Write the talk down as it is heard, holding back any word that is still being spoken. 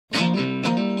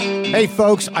Hey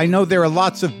folks, I know there are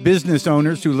lots of business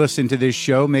owners who listen to this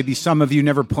show. Maybe some of you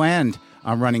never planned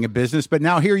on running a business, but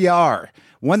now here you are.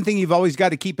 One thing you've always got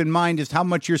to keep in mind is how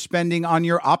much you're spending on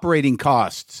your operating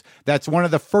costs. That's one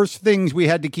of the first things we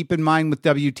had to keep in mind with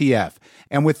WTF.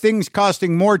 And with things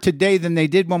costing more today than they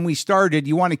did when we started,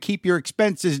 you want to keep your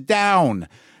expenses down.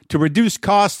 To reduce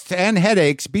costs and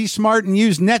headaches, be smart and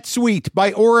use NetSuite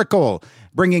by Oracle,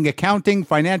 bringing accounting,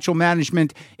 financial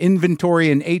management,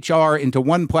 inventory, and HR into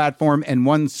one platform and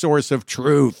one source of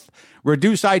truth.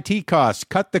 Reduce IT costs,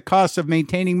 cut the costs of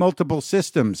maintaining multiple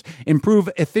systems, improve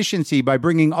efficiency by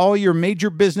bringing all your major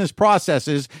business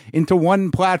processes into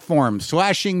one platform,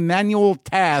 slashing manual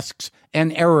tasks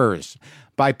and errors.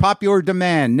 By popular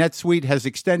demand, NetSuite has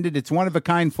extended its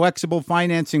one-of-a-kind flexible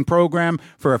financing program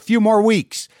for a few more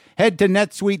weeks. Head to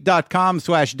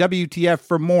netsuite.com/WTF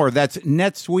for more. That's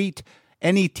NetSuite,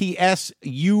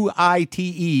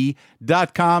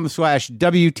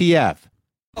 NetSuite.com/WTF.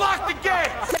 Lock the gate!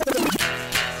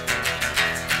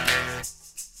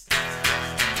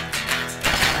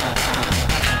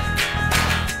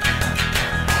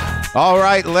 All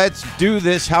right, let's do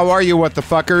this. How are you, what the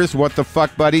fuckers? What the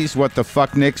fuck buddies? What the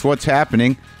fuck nicks? What's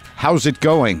happening? How's it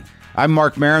going? I'm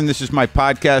Mark Maron. This is my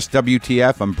podcast,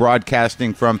 WTF. I'm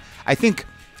broadcasting from, I think,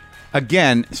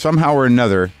 again, somehow or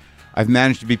another, I've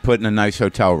managed to be put in a nice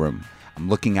hotel room. I'm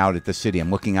looking out at the city. I'm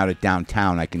looking out at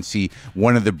downtown. I can see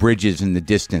one of the bridges in the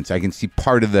distance. I can see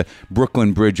part of the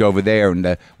Brooklyn Bridge over there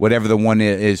and whatever the one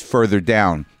is further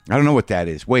down. I don't know what that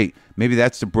is. Wait, maybe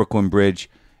that's the Brooklyn Bridge.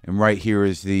 And right here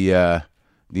is the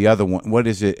other one. What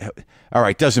is it? All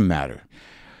right, doesn't matter.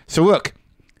 So look,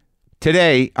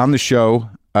 today on the show,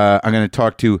 I'm going to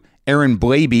talk to Aaron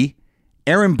Blabey.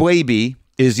 Aaron Blabey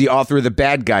is the author of the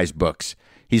Bad Guys books.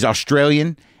 He's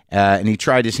Australian, and he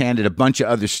tried his hand at a bunch of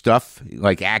other stuff,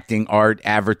 like acting, art,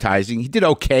 advertising. He did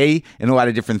okay in a lot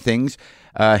of different things.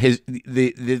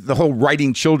 The whole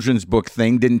writing children's book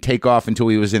thing didn't take off until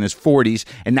he was in his 40s,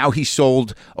 and now he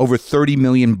sold over 30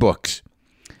 million books.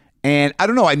 And I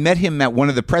don't know, I met him at one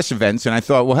of the press events, and I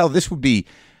thought, well, hell, this would be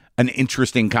an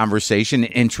interesting conversation,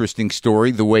 an interesting story,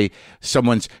 the way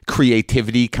someone's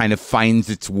creativity kind of finds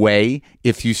its way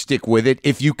if you stick with it,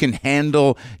 if you can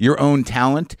handle your own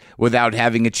talent without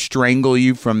having it strangle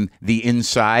you from the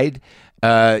inside,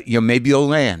 maybe you'll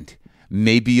land.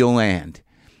 Maybe you'll land.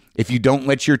 If you don't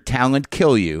let your talent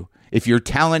kill you, if your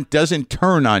talent doesn't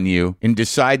turn on you and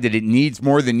decide that it needs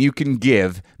more than you can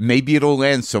give, maybe it'll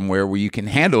land somewhere where you can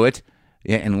handle it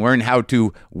and learn how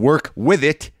to work with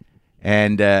it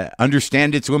and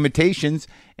understand its limitations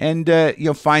and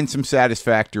find some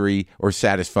satisfactory or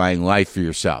satisfying life for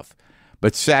yourself.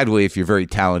 But sadly, if you're very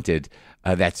talented,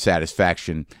 that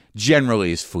satisfaction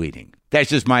generally is fleeting. That's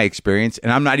just my experience,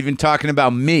 and I'm not even talking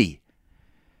about me.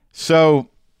 So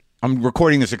I'm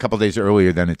recording this a couple days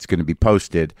earlier than it's going to be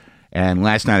posted. And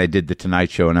last night I did the Tonight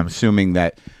Show, and I'm assuming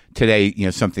that today,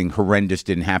 something horrendous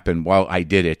didn't happen while I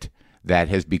did it that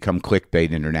has become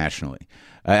clickbait internationally.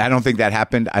 I don't think that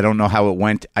happened. I don't know how it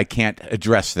went. I can't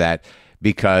address that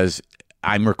because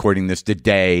I'm recording this the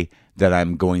day that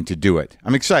I'm going to do it.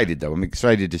 I'm excited, though. I'm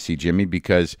excited to see Jimmy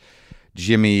because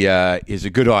Jimmy is a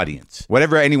good audience.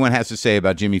 Whatever anyone has to say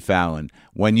about Jimmy Fallon,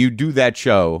 when you do that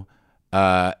show,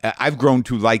 I've grown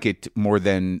to like it more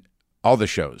than all the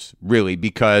shows, really,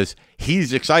 because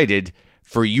he's excited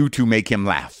for you to make him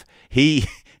laugh. He'll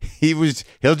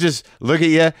just look at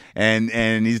you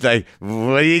and he's like,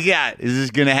 "What do you got? Is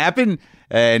this gonna happen?"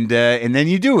 And then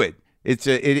you do it.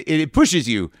 It pushes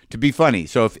you to be funny.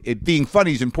 So if being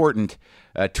funny is important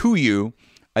to you,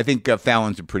 I think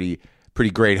Fallon's a pretty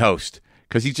great host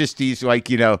because he's like,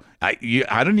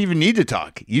 I don't even need to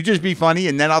talk. You just be funny,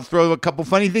 and then I'll throw a couple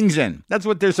funny things in. That's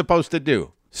what they're supposed to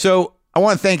do. So I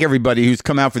want to thank everybody who's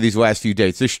come out for these last few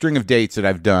dates. This string of dates that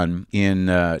I've done in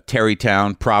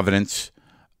Tarrytown, Providence,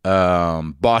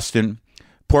 Boston,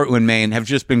 Portland, Maine have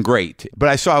just been great. But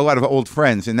I saw a lot of old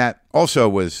friends, and that also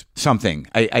was something.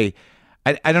 I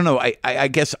don't know. I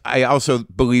guess I also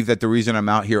believe that the reason I'm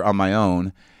out here on my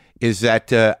own is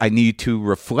that I need to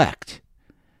reflect.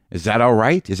 Is that all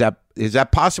right? Is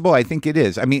that possible? I think it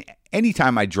is. I mean,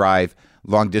 anytime I drive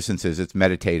long distances, it's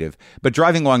meditative. But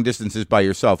driving long distances by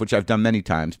yourself, which I've done many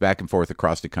times, back and forth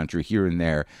across the country, here and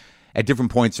there, at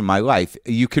different points in my life,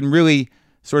 you can really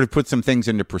sort of put some things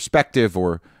into perspective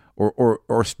or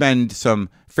spend some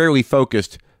fairly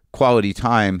focused quality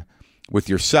time with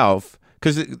yourself.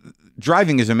 Because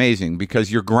driving is amazing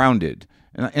because you're grounded.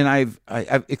 And I've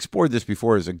explored this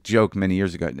before as a joke many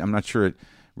years ago. I'm not sure it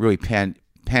really panned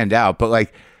out, but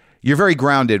like you're very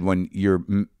grounded when you're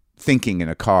thinking in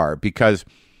a car because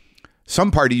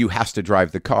some part of you has to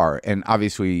drive the car. And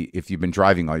obviously, if you've been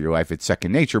driving all your life, it's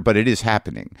second nature, but it is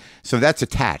happening. So that's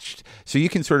attached. So you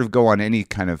can sort of go on any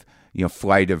kind of,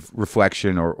 flight of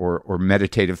reflection or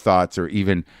meditative thoughts, or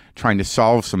even trying to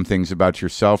solve some things about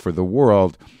yourself or the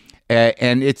world.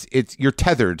 And it's you're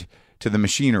tethered to the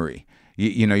machinery.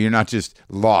 You're not just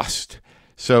lost.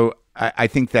 So I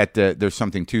think that there's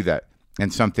something to that,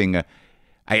 and something.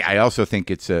 I also think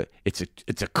it's a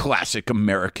classic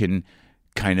American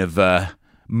kind of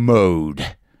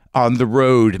mode. On the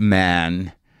road,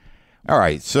 man. All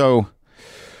right, so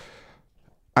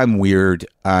I'm weird.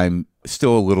 I'm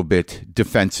still a little bit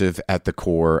defensive at the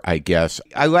core, I guess.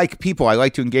 I like people. I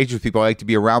like to engage with people. I like to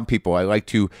be around people. I like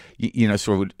to,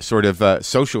 sort of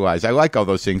socialize. I like all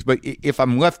those things. But if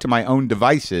I'm left to my own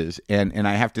devices and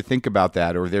I have to think about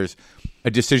that, or there's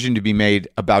a decision to be made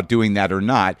about doing that or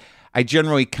not, I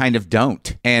generally kind of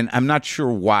don't. And I'm not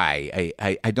sure why.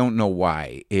 I don't know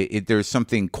why. There's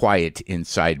something quiet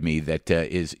inside me that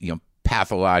is,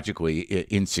 pathologically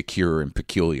insecure and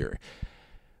peculiar.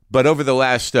 But over the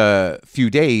last few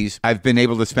days, I've been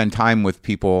able to spend time with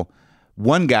people.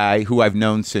 One guy who I've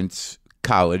known since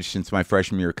college, since my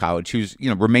freshman year of college, who's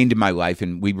remained in my life,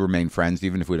 and we remain friends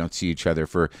even if we don't see each other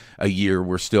for a year.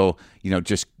 We're still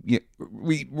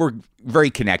we're very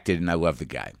connected, and I love the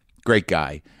guy. Great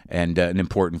guy and an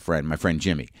important friend, my friend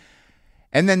Jimmy.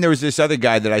 And then there was this other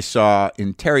guy that I saw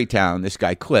in Terrytown, this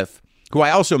guy Cliff, who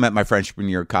I also met my freshman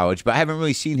year of college, but I haven't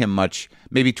really seen him much,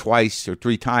 maybe twice or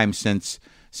three times since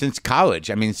college.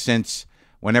 I mean, since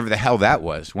whenever the hell that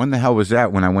was. When the hell was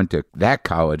that when I went to that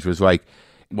college? It was like,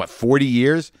 40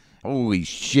 years? Holy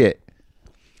shit.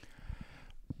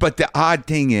 But the odd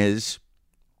thing is,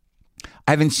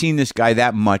 I haven't seen this guy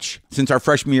that much since our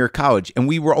freshman year of college. And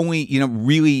we were only,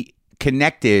 really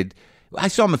connected. I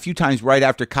saw him a few times right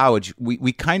after college.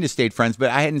 We kind of stayed friends, but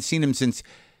I hadn't seen him since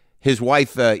his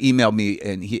wife emailed me,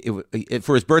 and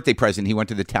for his birthday present, he went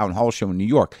to the town hall show in New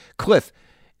York. Cliff.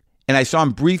 And I saw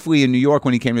him briefly in New York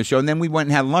when he came to the show. And then we went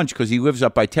and had lunch because he lives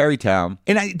up by Terrytown.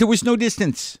 And there was no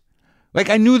distance. Like,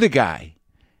 I knew the guy.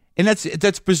 And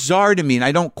that's bizarre to me. And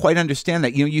I don't quite understand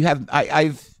that.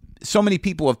 I've so many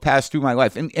people have passed through my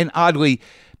life. And oddly,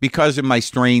 because of my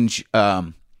strange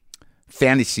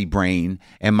fantasy brain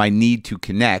and my need to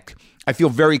connect, I feel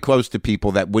very close to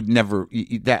people that would never,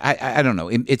 I don't know.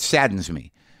 It saddens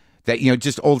me. That,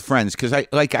 just old friends, because I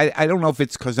don't know if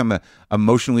it's because I'm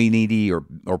emotionally needy or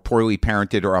poorly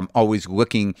parented, or I'm always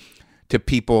looking to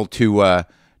people to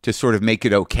sort of make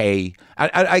it okay.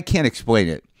 I can't explain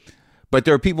it, but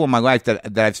there are people in my life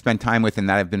that I've spent time with and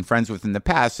that I've been friends with in the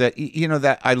past that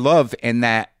that I love, and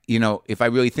that if I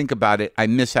really think about it, I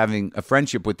miss having a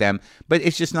friendship with them. But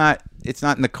it's just not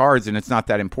in the cards, and it's not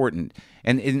that important.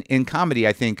 And in comedy,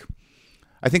 I think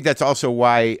that's also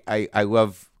why I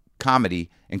love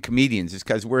comedy and comedians, is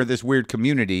because we're this weird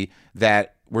community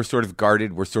that we're sort of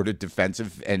guarded, we're sort of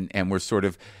defensive, and we're sort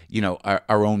of,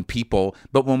 our own people.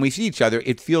 But when we see each other,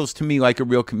 it feels to me like a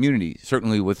real community,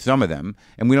 certainly with some of them.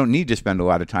 And we don't need to spend a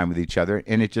lot of time with each other.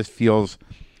 And it just feels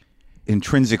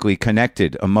intrinsically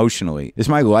connected emotionally. Is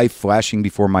my life flashing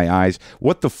before my eyes?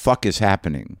 What the fuck is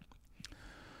happening?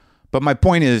 But my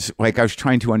point is, I was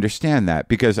trying to understand that,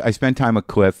 because I spent time with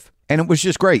Cliff. And it was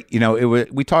just great.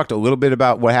 We talked a little bit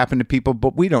about what happened to people,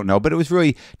 but we don't know. But it was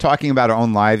really talking about our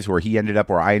own lives, where he ended up,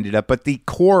 where I ended up. But the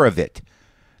core of it,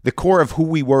 the core of who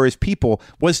we were as people,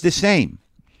 was the same.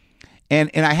 And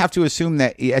I have to assume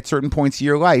that at certain points of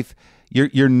your life,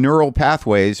 your neural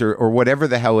pathways or whatever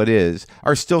the hell it is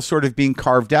are still sort of being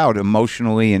carved out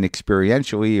emotionally and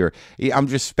experientially. Or I'm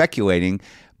just speculating.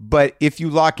 But if you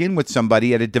lock in with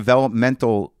somebody at a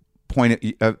developmental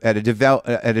point, at a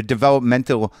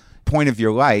developmental point of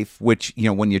your life, which,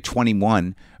 when you're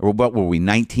 21, or what were we,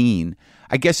 19,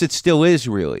 I guess it still is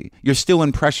really. You're still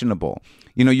impressionable.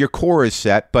 Your core is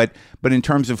set, but in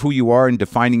terms of who you are and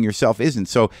defining yourself isn't.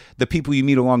 So the people you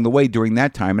meet along the way during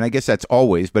that time, and I guess that's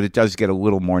always, but it does get a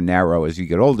little more narrow as you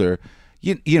get older,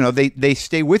 they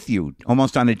stay with you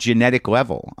almost on a genetic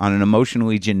level, on an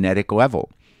emotionally genetic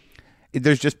level.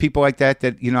 There's just people like that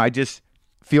I just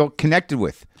feel connected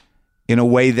with in a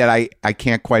way that I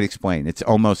can't quite explain. It's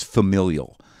almost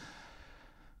familial.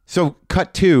 So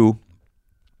cut to,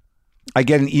 I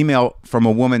get an email from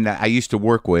a woman that I used to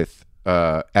work with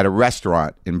at a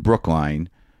restaurant in Brookline,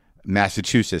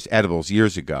 Massachusetts, Edibles,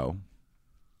 years ago.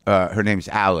 Her name's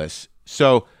Alice.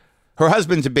 So her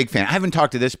husband's a big fan. I haven't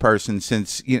talked to this person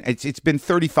since, it's been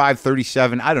 35,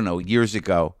 37, I don't know, years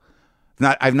ago.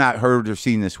 I've not heard or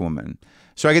seen this woman.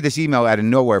 So I get this email out of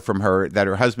nowhere from her that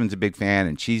her husband's a big fan,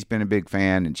 and she's been a big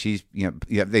fan, and she's,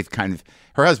 they've kind of,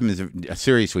 her husband is a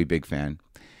seriously big fan.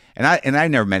 And I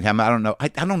never met him. I don't know. I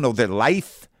don't know their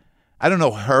life. I don't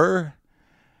know her.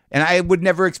 And I would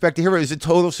never expect to hear her. It was a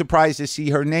total surprise to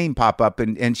see her name pop up.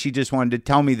 And she just wanted to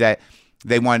tell me that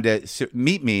they wanted to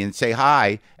meet me and say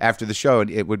hi after the show. And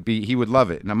he would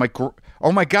love it. And I'm like,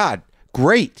 oh my God,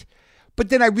 great. But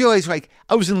then I realized, like,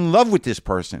 I was in love with this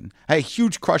person. I had a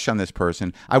huge crush on this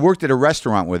person. I worked at a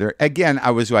restaurant with her. Again,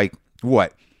 I was like,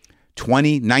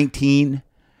 20, 19,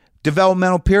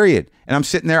 developmental period. And I'm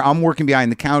sitting there, I'm working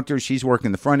behind the counter. She's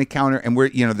working the front of the counter. And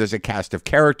there's a cast of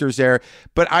characters there.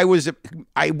 But I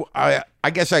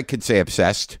guess I could say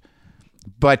obsessed.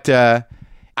 But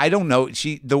I don't know.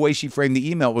 The way she framed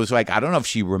the email was like, I don't know if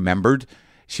she remembered.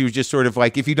 She was just sort of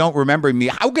like, if you don't remember me,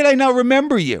 how could I not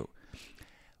remember you?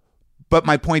 But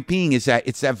my point being is that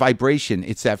it's that vibration,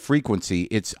 it's that frequency.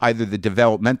 It's either the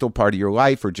developmental part of your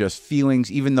life or just feelings.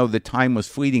 Even though the time was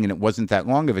fleeting and it wasn't that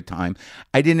long of a time,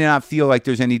 I did not feel like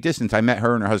there's any distance. I met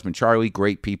her and her husband, Charlie,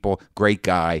 great people, great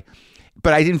guy.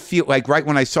 But I didn't feel like right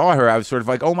when I saw her, I was sort of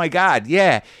like, oh my God,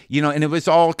 yeah. And it was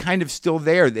all kind of still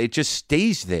there. It just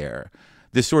stays there.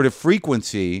 This sort of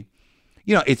frequency.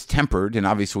 It's tempered, and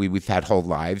obviously we've had whole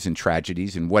lives and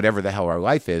tragedies and whatever the hell our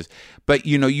life is. But,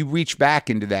 you reach back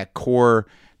into that core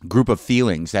group of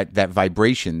feelings, that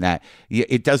vibration that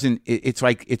it doesn't, it's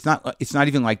like, it's not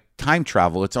even like time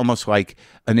travel. It's almost like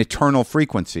an eternal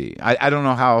frequency. I don't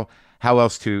know how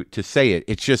else to say it.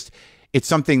 It's just, it's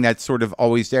something that's sort of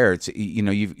always there. It's,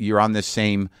 you're on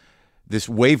this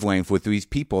wavelength with these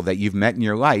people that you've met in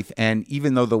your life. And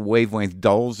even though the wavelength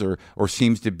dulls or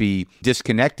seems to be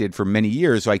disconnected for many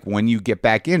years, like when you get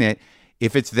back in it,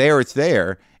 if it's there, it's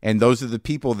there. And those are the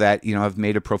people that, have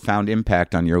made a profound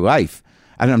impact on your life.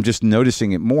 And I'm just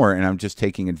noticing it more, and I'm just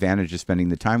taking advantage of spending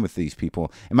the time with these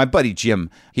people. And my buddy Jim,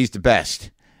 he's the best.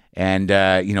 And,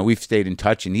 we've stayed in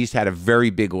touch, and he's had a very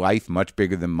big life, much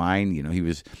bigger than mine. He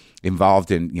was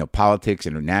involved in, politics,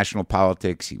 international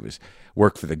politics. He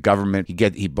worked for the government.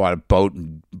 He bought a boat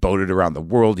and boated around the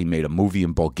world. He made a movie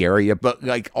in Bulgaria. But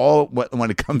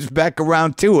when it comes back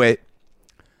around to it,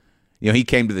 he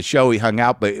came to the show, he hung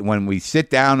out. But when we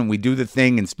sit down and we do the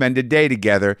thing and spend a day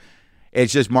together,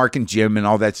 it's just Mark and Jim and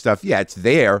all that stuff. Yeah, it's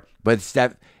there, but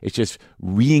it's just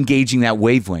re-engaging that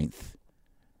wavelength.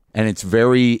 And it's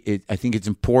I think it's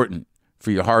important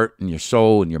for your heart and your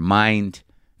soul and your mind.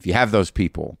 If you have those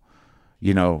people,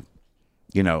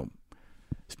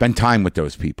 spend time with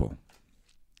those people,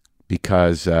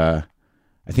 because I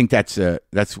think that's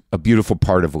a beautiful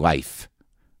part of life.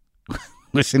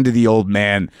 Listen to the old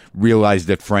man, realize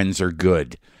that friends are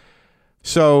good.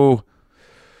 So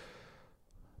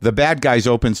The Bad Guys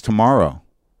opens tomorrow.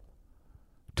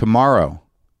 Tomorrow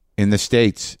in the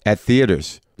States at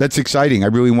theaters. That's exciting. I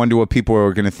really wonder what people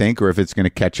are going to think, or if it's going to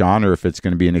catch on, or if it's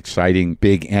going to be an exciting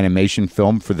big animation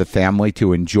film for the family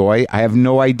to enjoy. I have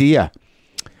no idea.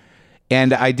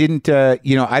 And I didn't, I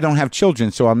don't have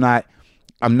children, so I'm not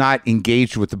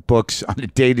engaged with the books on a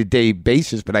day-to-day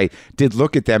basis, but I did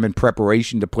look at them in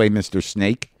preparation to play Mr.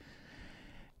 Snake.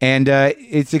 And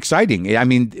it's exciting. I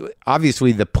mean,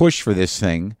 obviously the push for this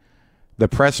thing, the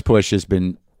press push has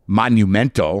been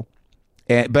monumental,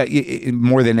 but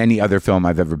more than any other film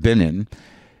I've ever been in.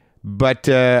 But,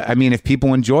 if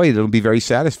people enjoy it, it'll be very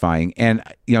satisfying. And,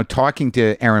 talking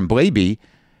to Aaron Blabey,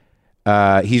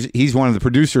 he's one of the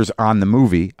producers on the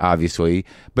movie, obviously,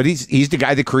 but he's the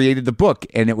guy that created the book,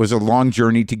 and it was a long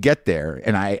journey to get there.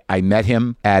 And I met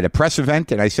him at a press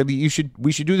event, and I said, we should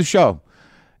do the show.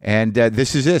 And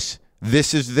this is this.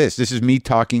 This is me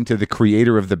talking to the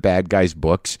creator of the Bad Guys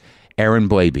books, Aaron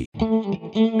Blabey.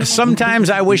 Sometimes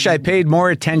I wish I paid more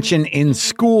attention in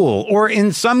school, or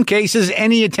in some cases,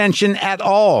 any attention at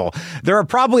all. There are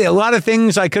probably a lot of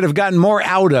things I could have gotten more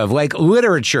out of, like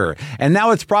literature, and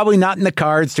now it's probably not in the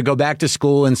cards to go back to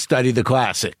school and study the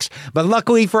classics. But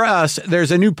luckily for us,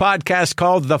 there's a new podcast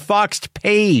called The Foxed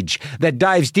Page that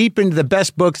dives deep into the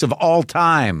best books of all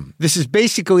time. This is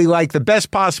basically like the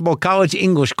best possible college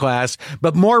English class,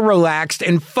 but more relaxed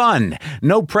and fun.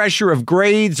 No pressure of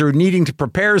grades or needing to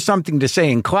prepare something to say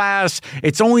in class.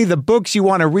 It's only the books you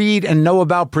want to read and know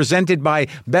about, presented by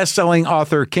best-selling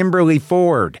author Kimberly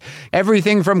Ford.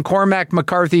 Everything from Cormac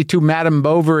McCarthy to Madame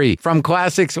Bovary, from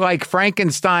classics like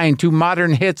Frankenstein to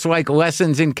modern hits like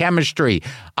Lessons in Chemistry.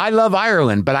 I love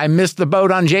Ireland, but I missed the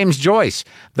boat on James Joyce.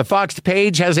 The Foxed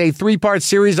Page has a 3-part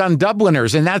series on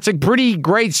Dubliners, and that's a pretty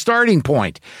great starting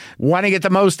point. Want to get the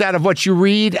most out of what you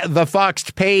read? The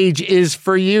Foxed Page is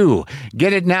for you.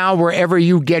 Get it now wherever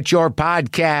you get your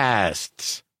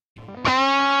podcasts.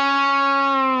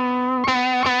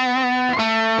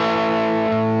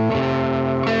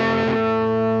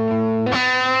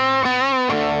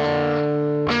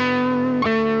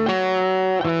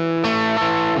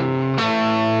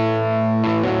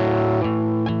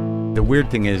 The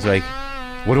weird thing is, like,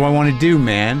 what do I want to do,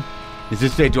 man? Is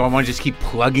this day, do I want to just keep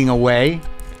plugging away?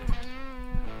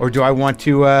 Or do I want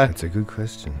to That's a good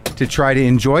question. to try to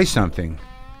enjoy something?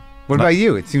 What about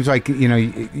you? It seems like, you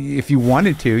know, if you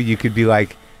wanted to, you could be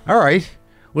like, all right,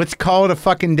 let's call it a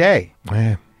fucking day.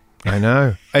 Yeah, I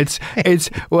know. It's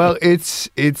what is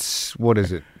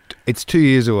it? It's 2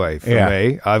 years away for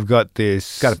me. I've got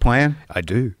this. Got a plan? I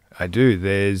do.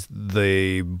 There's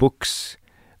the books,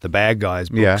 the Bad Guys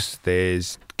books. Yeah.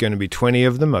 There's going to be 20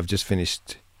 of them. I've just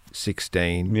finished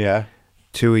 16. Yeah.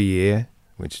 2 a year,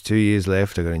 which is 2 years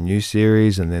left. I've got a new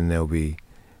series, and then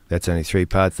that's only 3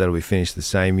 parts. That'll be finished the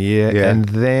same year. Yeah. And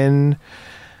then,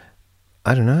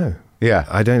 I don't know. Yeah.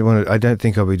 I don't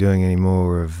think I'll be doing any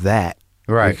more of that.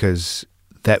 Right. Because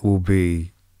that will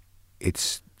be,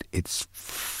 it's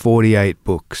 48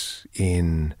 books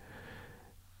in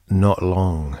not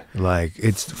long. Like,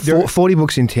 it's 40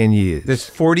 books in 10 years. There's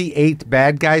 48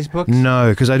 Bad Guys books? No,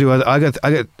 because I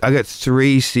got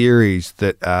 3 series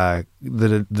that are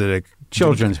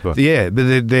Children's books. Yeah,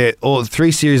 but they're all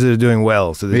 3 series that are doing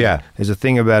well. So there's a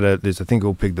thing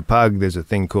called Pig the Pug, there's a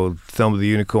thing called Thelma the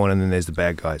Unicorn, and then there's the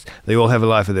Bad Guys. They all have a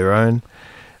life of their own.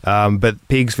 But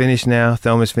Pig's finished now,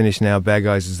 Thelma's finished now, Bad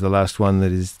Guys is the last one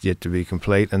that is yet to be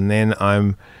complete, and then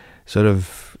I'm sort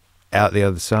of out the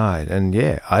other side. And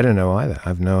I don't know either. I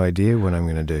have no idea what I'm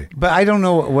going to do. But I don't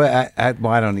know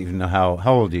I don't even know how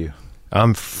old are you?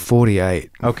 I'm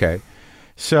 48. Okay.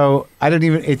 So I don't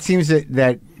even, it seems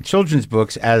that children's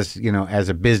books as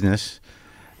a business,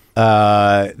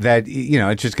 that,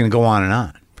 it's just going to go on and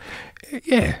on.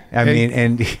 Yeah. I mean,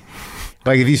 and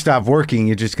like if you stop working,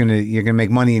 you're going to make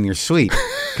money in your sleep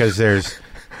because there's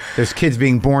kids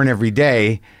being born every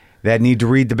day that need to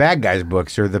read the Bad Guys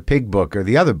books or the Pig book or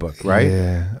the other book, right?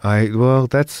 Yeah, I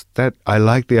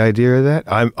like the idea of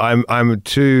that. I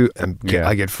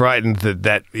get frightened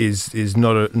that is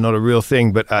not a real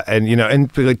thing. But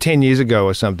and like 10 years ago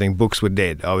or something, books were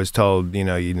dead. I was told you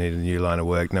need a new line of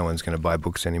work. No one's going to buy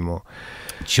books anymore.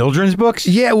 Children's books?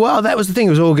 Yeah, well, that was the thing. It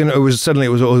was all going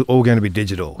to be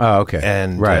digital. Oh, okay.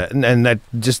 And right. And that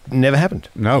just never happened.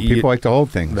 No, people like to hold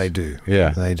things. They do.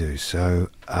 Yeah, they do. So.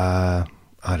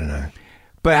 I don't know.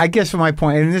 But I guess my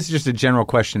point, and this is just a general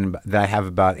question that I have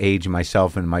about age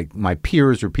myself and my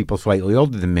peers or people slightly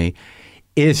older than me,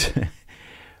 is,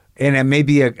 and it may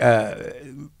be a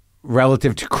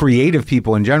relative to creative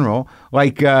people in general,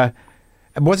 like,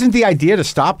 wasn't the idea to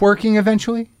stop working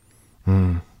eventually?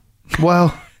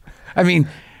 Well, I mean,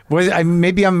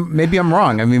 maybe I'm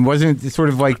wrong. I mean, wasn't it sort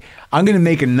of like, I'm going to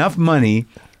make enough money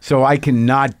so I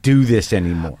cannot do this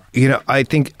anymore? I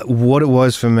think what it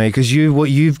was for me, because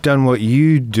you've done what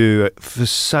you do for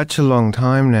such a long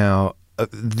time now,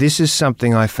 this is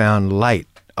something I found late.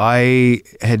 I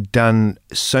had done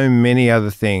so many other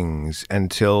things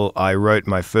until I wrote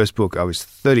my first book. I was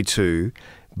 32,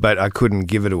 but I couldn't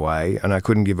give it away, and I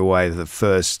couldn't give away the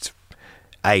first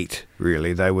 8,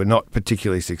 really. They were not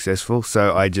particularly successful,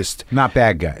 so I just... Not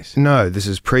Bad Guys. No, this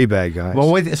is pre-Bad Guys.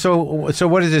 Well, so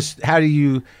what is this?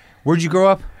 Where'd you grow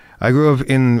up? I grew up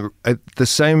around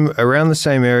the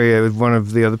same area with one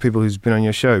of the other people who's been on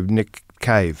your show, Nick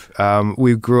Cave.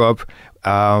 We grew up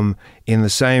in the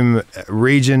same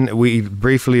region. We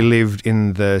briefly lived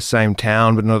in the same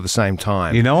town, but not at the same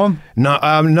time. You know him?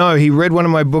 No. He read one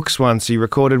of my books once. He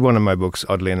recorded one of my books,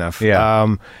 oddly enough.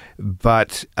 Yeah.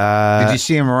 But did you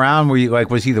see him around? Were you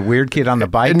was he the weird kid on the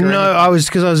bike? No,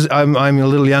 I'm a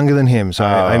little younger than him, so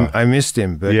I missed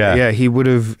him. But he would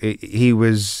have. He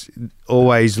was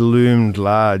always loomed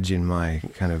large in my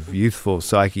kind of youthful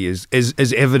psyche as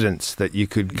evidence that you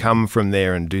could come from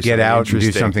there and do get something out interesting.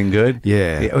 and do something good.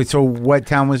 Yeah. So what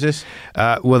town was this?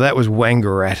 Well, that was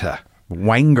Wangaratta.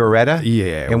 Wangaratta?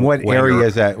 Yeah. And what area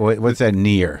is that? What's that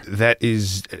near? That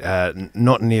is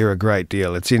not near a great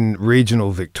deal. It's in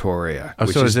regional Victoria,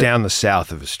 which is down the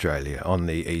south of Australia on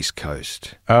the east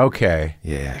coast. Okay.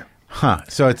 Yeah. Huh.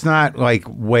 So it's not like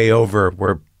way over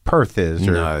where Perth is?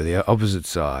 Or... No, the opposite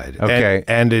side. Okay.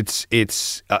 And it's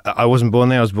I wasn't born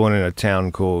there. I was born in a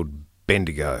town called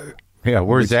Bendigo. Yeah,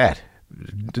 where's that?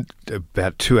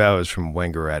 About 2 hours from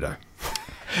Wangaratta.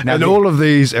 Now, and all of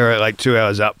these are like 2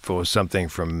 hours up for something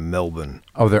from Melbourne.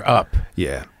 Oh, they're up.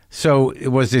 Yeah. So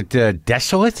was it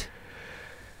desolate?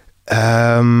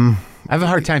 I have a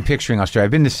hard time picturing Australia.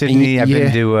 I've been to Sydney. I've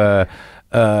been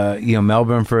to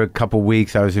Melbourne for a couple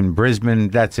weeks. I was in Brisbane.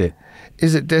 That's it.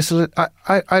 Is it desolate?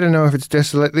 I don't know if it's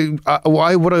desolate. What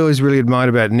I always really admired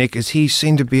about Nick is he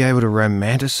seemed to be able to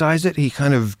romanticize it. He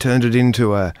kind of turned it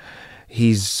into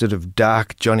his sort of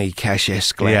dark Johnny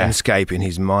Cash-esque landscape in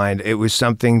his mind. It was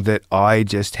something that I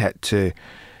just had to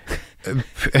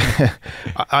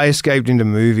I escaped into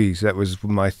movies. That was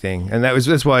my thing, and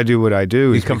that's why I do what I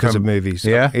do. Is because of movies.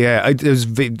 Yeah, yeah. It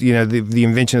was the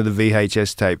invention of the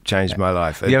VHS tape changed my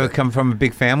life. You ever come from a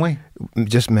big family?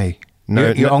 Just me.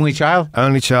 No, You're only child?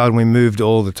 Only child, and we moved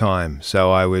all the time.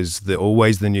 So I was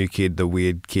always the new kid, the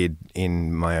weird kid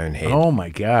in my own head. Oh, my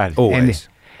God. Always.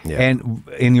 And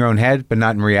in your own head, but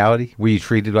not in reality? Were you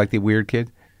treated like the weird kid?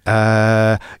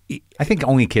 I think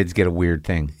only kids get a weird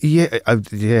thing.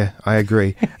 Yeah, I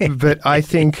agree. But I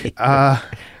think...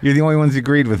 You're the only ones who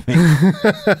agreed with me.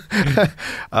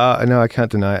 No, I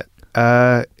can't deny it.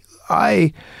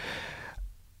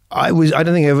 I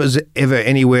don't think I was ever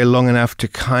anywhere long enough to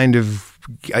kind of,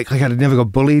 I never got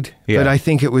bullied, but I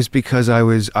think it was because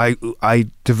I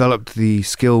developed the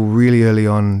skill really early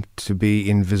on to be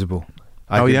invisible.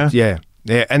 Yeah.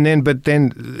 And then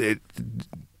it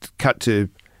cut to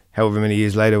however many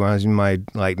years later when I was in my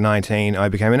 19, I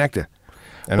became an actor.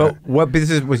 But what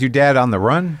business was your dad on the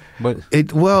run? It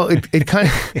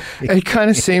kind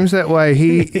of seems that way.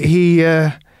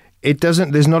 It doesn't.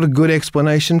 There's not a good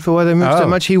explanation for why they moved so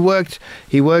much. He worked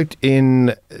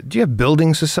in. Do you have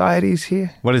building societies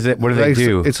here? What is it? What do they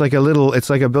do? It's like a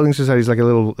building society. It's like a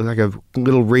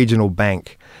little regional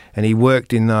bank, and he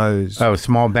worked in those. Oh,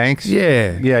 small banks.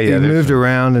 Yeah. He moved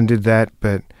around and did that,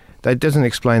 but that doesn't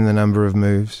explain the number of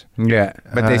moves. Yeah,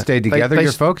 but they stayed together.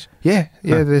 Your folks? Yeah.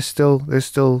 Huh. They're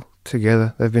still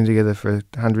together. They've been together for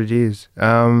 100 years.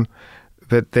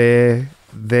 But they're.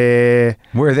 Where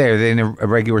are they? Are they in a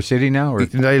regular city now? Or?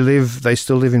 They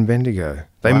still live in Bendigo.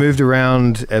 They moved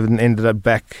around and ended up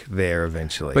back there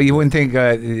eventually. But you wouldn't think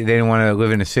they didn't want to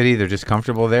live in a city? They're just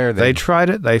comfortable there? They tried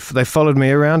it. They followed me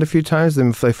around a few times.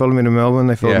 Then they followed me to Melbourne.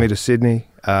 They followed me to Sydney.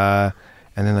 And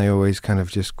then they always kind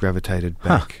of just gravitated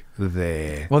back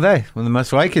there. Well, they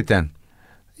must like it then.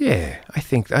 Yeah, I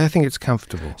think it's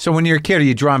comfortable. So when you're a kid, are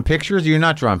you drawing pictures or you're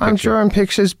not drawing pictures? I'm drawing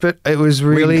pictures, but it was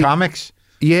really... Reading comics?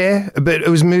 Yeah, but it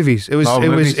was movies. It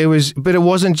was, but it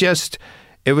wasn't just.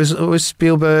 It was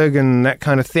Spielberg and that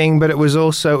kind of thing, but it was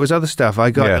other stuff.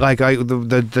 I got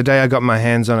the day I got my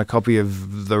hands on a copy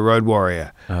of The Road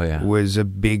Warrior. Oh yeah, was a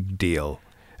big deal,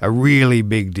 a really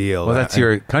big deal. Well, that's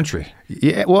your country.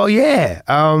 Yeah. Well, yeah.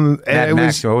 And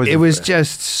it was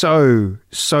just so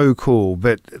cool.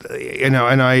 But and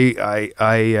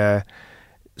I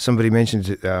somebody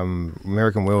mentioned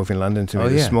American Werewolf in London to me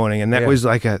this morning, and that was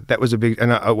a big.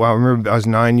 And I remember I was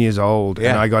 9 years old,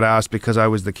 and I got asked because I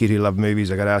was the kid who loved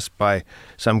movies. I got asked by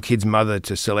some kid's mother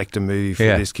to select a movie for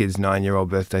this kid's 9-year-old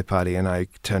birthday party, and I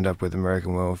turned up with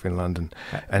American Werewolf in London,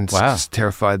 and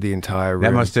terrified the entire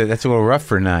room. That's a little rough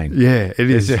for 9. Yeah, it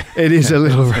is. It is a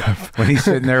little rough. When he's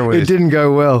sitting there it didn't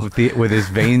go well with his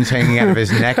veins hanging out of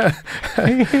his neck.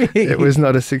 It was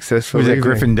not a successful. Was it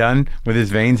Griffin Dunn with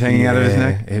his veins hanging out of his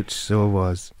neck? It sure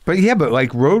was. But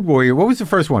like Road Warrior, what was the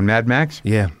first one? Mad Max?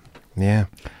 Yeah.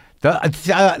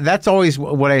 That's always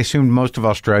what I assumed most of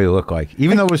Australia looked like,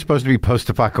 even though it was supposed to be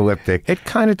post-apocalyptic. It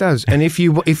kind of does. And if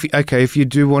you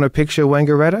do want to picture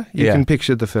Wangaratta, you can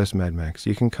picture the first Mad Max.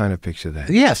 You can kind of picture that.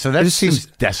 Yeah, so that seems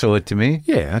desolate to me.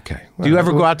 Yeah, okay. Well, do you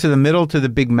ever go out to the middle to the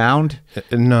big mound?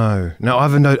 No,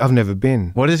 I've never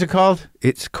been. What is it called?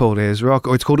 It's called Ayers Rock,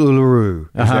 or it's called Uluru.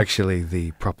 It's actually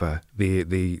the proper you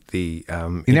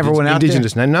never went out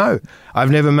indigenous there? name. No, I've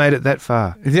never made it that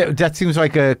far. That seems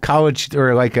like a college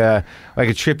or like a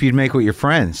trip you'd make with your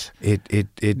friends.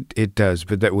 It does,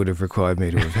 but that would have required me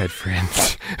to have had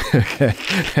friends.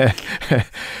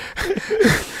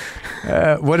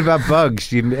 What about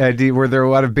bugs? Were there a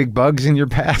lot of big bugs in your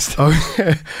past?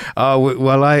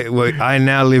 Well, I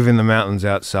now live in the mountains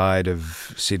outside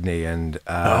of Sydney, and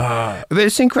but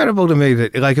it's incredible to me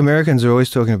that Americans are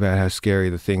always talking about how scary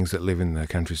the things that live in the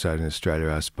countryside in Australia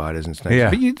are, spiders and snakes.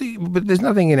 Yeah. But there's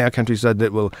nothing in our countryside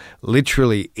that will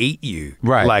literally eat you,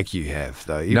 like you have,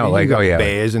 though. You've got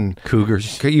bears and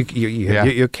cougars.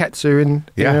 Your cats are in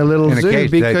a little zoo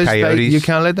cage. because you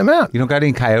can't let them out. You don't got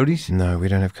any coyotes? No, we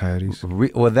don't have coyotes.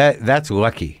 Well, that's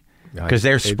lucky because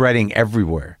they're spreading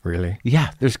everywhere. Really?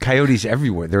 Yeah, there's coyotes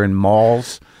everywhere. They're in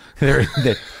malls. They're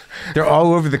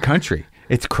all over the country.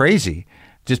 It's crazy.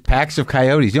 Just packs of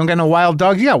coyotes. You don't got no wild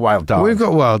dogs? You got wild dogs. We've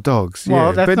got wild dogs.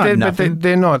 Well, that's not nothing.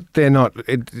 They're not.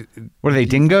 What are they,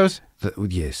 dingoes?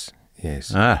 Yes.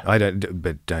 Yes, I don't.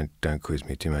 But don't quiz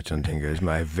me too much on dingoes.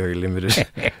 I have very limited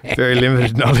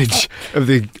knowledge of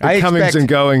the comings and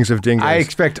goings of dingoes. I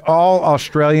expect all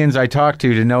Australians I talk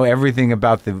to know everything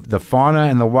about the fauna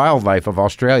and the wildlife of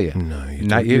Australia. No,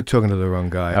 you're talking to the wrong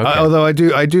guy. Okay. Although I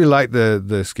do like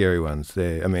the scary ones.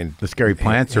 The scary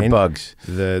plants or bugs.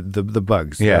 The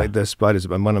bugs. Yeah, the spiders.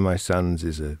 One of my sons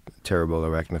is a terrible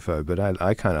arachnophobe, but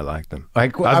I kind of like them.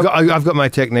 Like, I've got my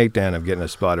technique down of getting a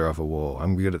spider off a wall.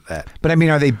 I'm good at that. But I mean,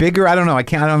 are they bigger? I don't know. I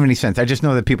don't have any sense. I just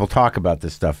know that people talk about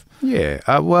this stuff. Yeah.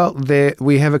 Well,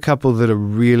 we have a couple that are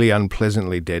really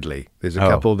unpleasantly deadly. There's a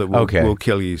couple that will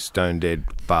kill you stone dead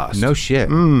fast. No shit.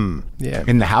 Yeah.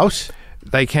 In the house?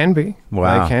 They can be.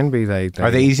 Wow. They can be. Are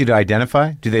they easy to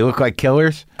identify? Do they look like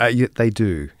killers? Yeah, they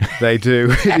do. They do.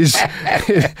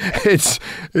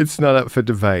 It's not up for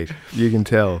debate. You can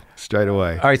tell straight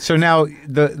away. All right. So now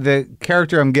the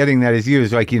character I'm getting that is you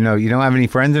is like, you don't have any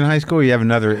friends in high school? Or you have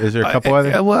another? Is there a couple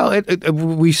other? Well,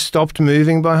 we stopped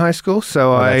moving by high school,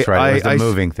 so that's right. It was the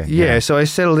moving thing. Yeah. So I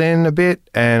settled in a bit,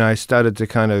 and I started to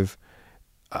kind of.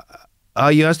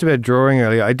 You asked about drawing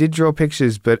earlier. I did draw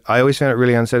pictures, but I always found it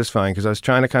really unsatisfying because I was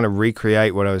trying to kind of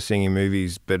recreate what I was seeing in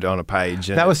movies, but on a page.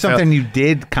 And that was something you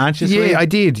did consciously? Yeah, I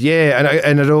did, yeah.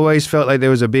 And it always felt like there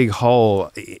was a big hole.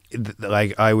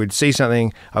 Like I would see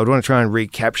something, I would want to try and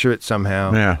recapture it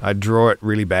somehow. Yeah. I'd draw it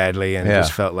really badly and it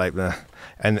just felt like,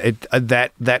 and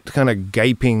that kind of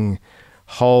gaping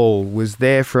hole was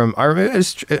there from. I remember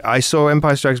I saw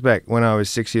Empire Strikes Back when I was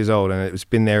 6 years old, and it's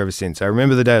been there ever since. I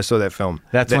remember the day I saw that film.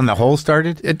 That's when the hole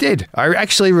started? It did. I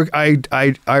actually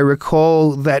I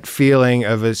recall that feeling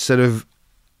of a sort of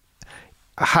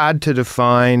hard to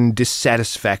define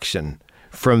dissatisfaction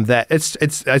from that.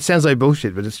 It sounds like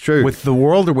bullshit, but it's true. With the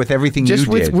world or with everything just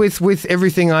you did? with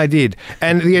everything I did.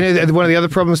 And one of the other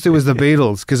problems too was the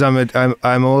Beatles, because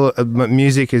I'm all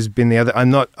music has been the other. I'm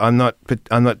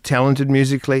not talented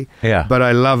musically. Yeah. But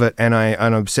I love it, and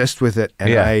I'm obsessed with it.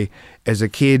 And I, as a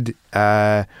kid,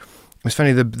 it's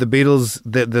funny, the Beatles,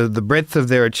 the breadth of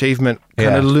their achievement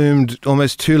kind of loomed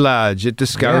almost too large. It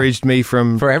discouraged me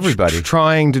from for everybody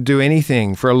trying to do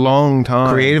anything for a long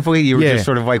time. Creatively, you were just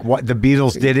sort of like, what the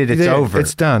Beatles did it, it's over.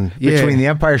 It's done. Yeah. Between The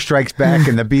Empire Strikes Back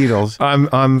and the Beatles,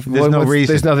 there's no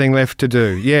reason. There's nothing left to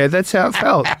do. Yeah, that's how it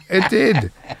felt. It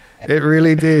did. It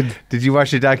really did. Did you watch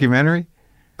the documentary?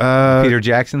 Peter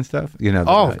Jackson stuff,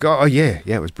 God! Oh yeah,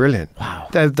 it was brilliant. Wow,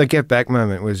 the Get Back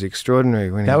moment was extraordinary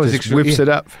when that he just whips it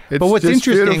up. But what's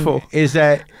interesting beautiful. is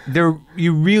that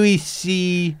you really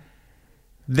see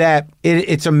that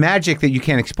it's a magic that you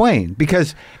can't explain,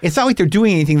 because it's not like they're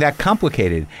doing anything that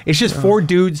complicated. It's just four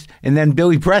dudes and then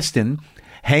Billy Preston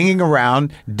hanging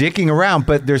around, dicking around,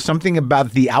 but there's something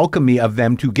about the alchemy of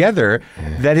them together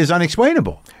that is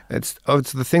unexplainable. It's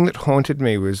the thing that haunted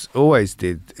me is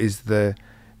the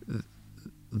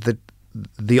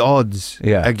odds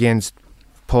against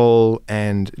Paul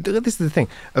and this is the thing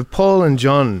of Paul and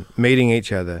John meeting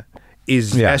each other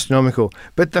is astronomical.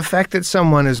 But the fact that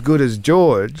someone as good as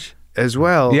George as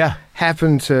well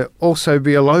happened to also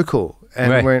be a local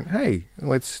and went, hey,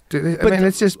 let's do this. But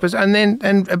it's just bizarre.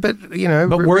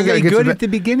 But were they good at the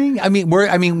beginning? I mean,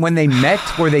 when they met,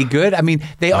 were they good? I mean,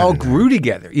 they all grew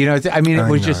together. It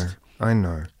was just. I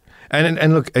know.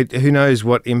 And look, who knows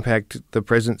what impact the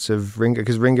presence of Ringo,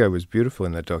 because Ringo was beautiful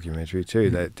in that documentary too.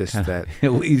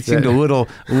 He seemed a little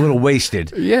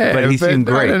wasted. Yeah, but he seemed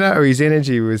great. I don't know. His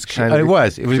energy was kind of.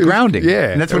 It was grounding. Yeah,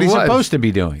 and that's what he's supposed to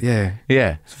be doing. Yeah,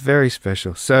 yeah. It's very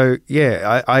special. So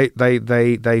yeah,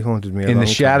 they haunted me in the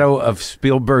shadow of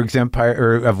Spielberg's empire,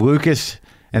 or of Lucas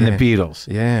and the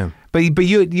Beatles. Yeah. But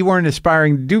you weren't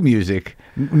aspiring to do music,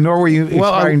 nor were you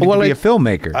aspiring to be a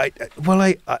filmmaker.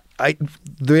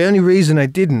 The only reason I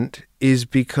didn't is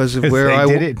because of where I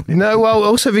did it. No, well,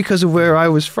 also because of where I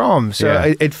was from.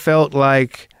 So it felt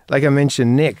like I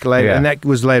mentioned Nick, and that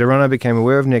was later on I became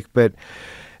aware of Nick. But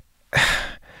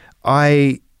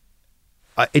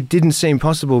it didn't seem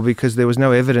possible because there was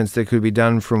no evidence that could be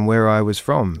done from where I was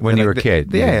from. When you were a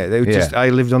kid. I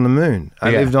lived on the moon.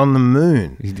 I lived on the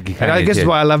moon. And I guess that's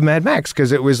why I love Mad Max,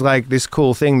 because it was like this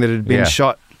cool thing that had been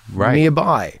shot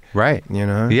nearby. Right.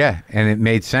 Yeah, and it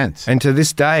made sense. And to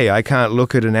this day, I can't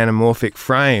look at an anamorphic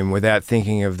frame without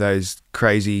thinking of those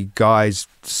crazy guys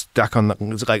stuck on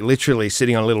literally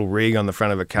sitting on a little rig on the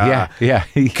front of a car. Yeah.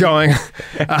 Going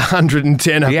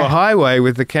 110 up a highway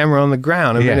with the camera on the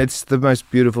ground. I mean, it's the most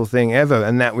beautiful thing ever.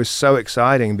 And that was so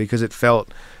exciting because it felt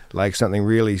like something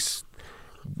really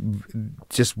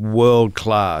just world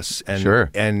class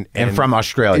and from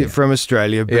Australia.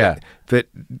 But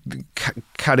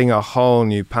cutting a whole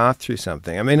new path through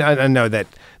something. I mean, I know that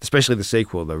especially the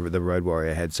sequel, the Road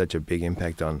Warrior, had such a big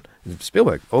impact on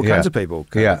Spielberg. All kinds of people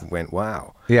went,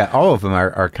 wow. Yeah, all of them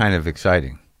are kind of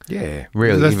exciting. Yeah,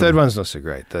 really. The third one's not so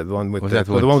great. The one with the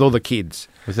one with all the kids.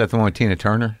 Was that the one with Tina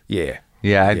Turner? Yeah.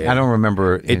 Yeah, I don't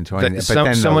remember enjoying it. But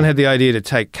then someone had the idea to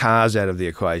take cars out of the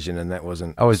equation, and that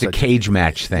wasn't. Oh, it was the cage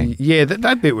match thing. Yeah,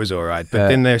 that bit was all right, but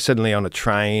then they're suddenly on a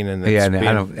train, and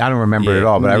I don't remember it at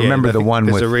all. But I remember the one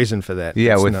with. There's a reason for that.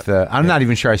 Yeah, I'm not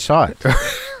even sure I saw it.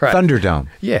 Right. Thunderdome.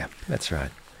 Yeah, that's right.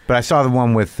 But I saw the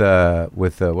one with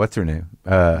what's her name?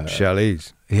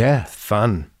 Charlize. Yeah,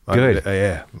 Fun. Good.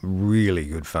 Yeah, really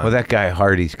good fun. well, that guy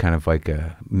Hardy's kind of like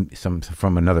some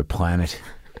from another planet.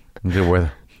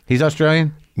 He's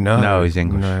Australian? No, he's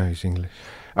English. No, he's English.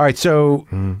 All right, so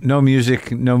no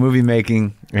music, no movie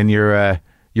making, and you're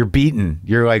beaten.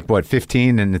 You're like what,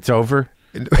 15, and it's over?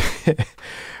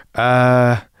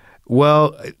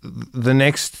 Well, the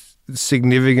next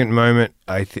significant moment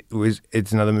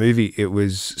it's another movie. It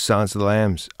was Silence of the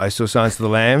Lambs. I saw Silence of the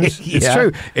Lambs. Yeah. It's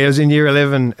true. It was in year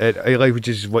 11 which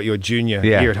is what your junior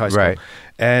year at high school. Right.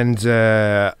 And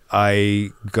I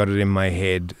got it in my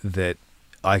head that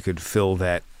I could fill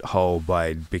that hole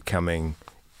by becoming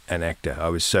an actor. I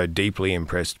was so deeply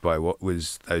impressed by what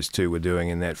those two were doing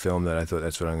in that film that I thought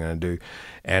that's what I'm going to do.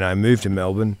 And I moved to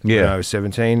Melbourne when I was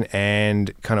 17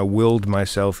 and kind of willed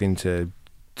myself into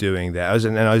doing that.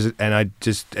 I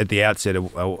just at the outset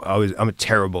I'm a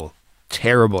terrible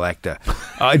actor.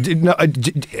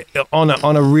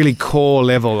 On a really core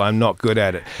level, I'm not good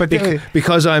at it. But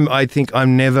because I think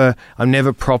I'm never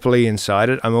properly inside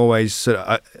it. I'm always sort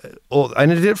of, I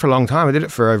did it for a long time. I did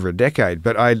it for over a decade.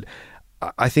 But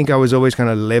I think I was always kind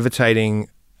of levitating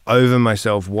over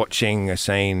myself, watching a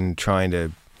scene, trying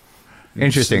to.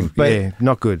 Interesting, but yeah,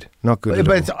 not good.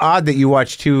 But it's odd that you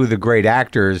watch two of the great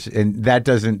actors, and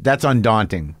that's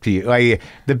undaunting to you. Like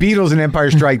the Beatles and Empire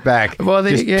Strike Back took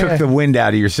the wind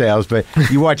out of your sails. But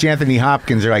you watch Anthony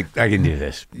Hopkins, you're like, I can do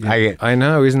this. I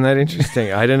know, isn't that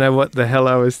interesting? I don't know what the hell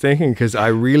I was thinking because I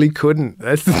really couldn't.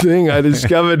 That's the thing I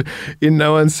discovered in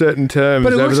no uncertain terms.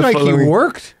 But it looks like you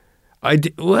worked. I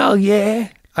did. Well, yeah.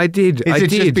 I did. Is it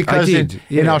just because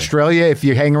in Australia, if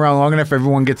you hang around long enough,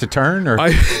 everyone gets a turn? Or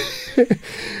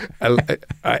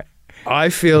I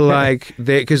feel like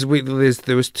because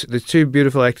there's two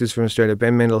beautiful actors from Australia,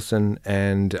 Ben Mendelsohn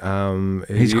and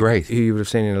he's great. You would have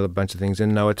seen in a bunch of things,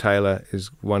 and Noah Taylor is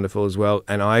wonderful as well.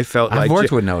 And I felt I've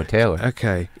worked with Noah Taylor.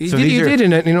 Okay, so you did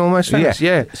in Almost Famous,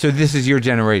 yeah. So this is your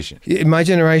generation, my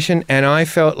generation, and I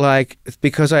felt like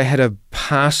because I had a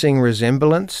passing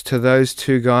resemblance to those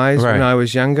two guys when I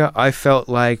was younger, I felt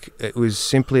like it was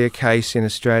simply a case in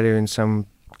Australia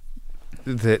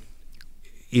that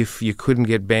if you couldn't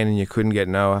get Ben and you couldn't get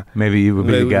Noah, maybe you would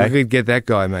be the guy. We could get that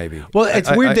guy, maybe. Well,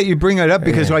 it's weird that you bring it up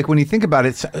because, like, when you think about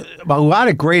it, a lot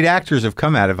of great actors have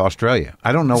come out of Australia.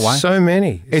 I don't know why. So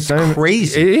many. It's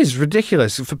crazy. It is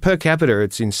ridiculous. For per capita,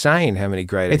 it's insane how many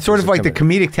great actors. It's sort of like the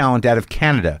comedic talent out of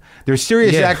Canada. There's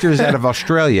serious actors out of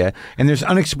Australia, and there's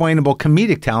unexplainable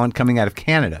comedic talent coming out of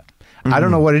Canada. Mm-hmm. I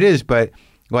don't know what it is, but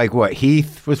like what?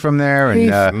 Heath was from there,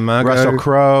 and Russell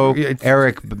Crowe,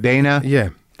 Eric Bana. Yeah.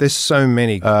 There's so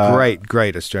many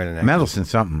great Australian actors. Mendelsohn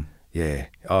something. Yeah.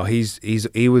 Oh,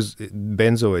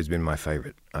 Ben's always been my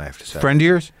favourite, I have to say. Friend of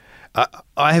yours?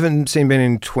 I haven't seen Ben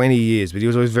in 20 years, but he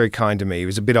was always very kind to me. He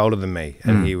was a bit older than me,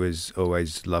 and he was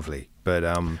always lovely. But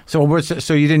so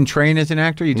you didn't train as an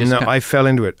actor? You just I fell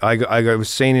into it. I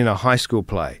was seen in a high school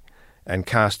play and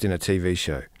cast in a TV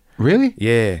show. Really?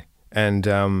 Yeah. And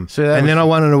then I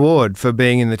won an award for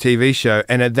being in the TV show,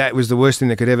 and that was the worst thing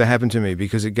that could ever happen to me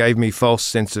because it gave me false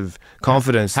sense of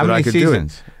confidence that I could do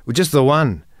it. Well, just the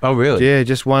one. Oh, really? Yeah,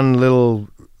 just one little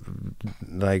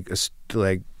like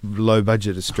low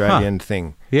budget Australian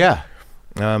thing. Yeah.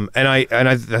 And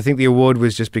I think the award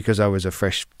was just because I was a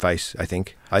fresh face. I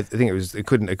think it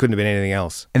couldn't have been anything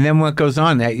else. And then what goes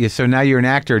on? So now you're an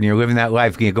actor and you're living that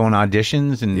life. You go on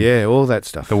auditions and all that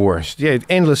stuff. The worst. Yeah,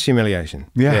 endless humiliation.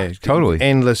 Yeah, totally.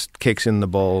 Endless kicks in the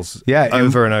balls. Yeah,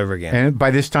 over and over again. And by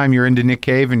this time you're into Nick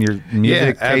Cave and your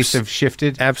music tastes have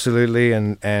shifted. Absolutely.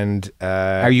 And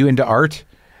are you into art?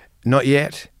 Not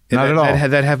yet. Not at all.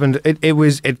 That happened.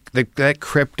 That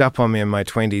crept up on me in my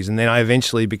 20s, and then I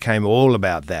eventually became all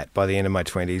about that by the end of my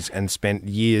 20s, and spent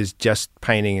years just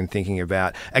painting and thinking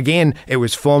about. Again, it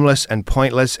was formless and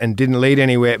pointless and didn't lead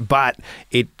anywhere. But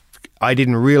I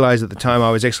didn't realize at the time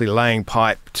I was actually laying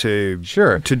pipe to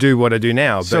do what I do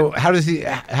now. So how does the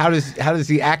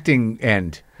acting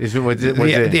end?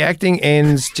 The acting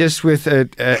ends just with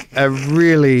a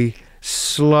really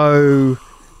slow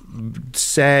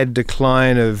sad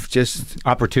decline of just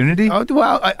Opportunity? Oh,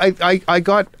 well, I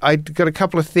got a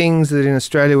couple of things that in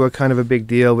Australia were kind of a big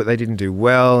deal, but they didn't do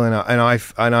well, and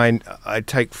I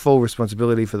take full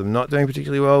responsibility for them not doing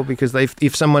particularly well, because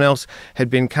if someone else had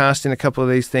been cast in a couple of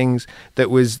these things that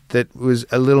was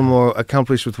a little more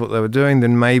accomplished with what they were doing,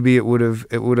 then maybe it would have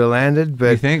landed.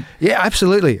 But You think? Yeah,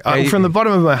 absolutely. From the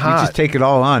bottom of my You heart, just take it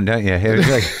all on, don't you?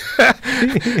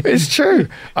 it's true.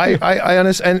 I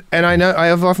understand, and I know I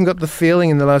have often got the feeling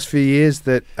in the last few years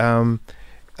that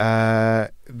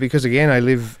because again I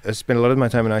spend a lot of my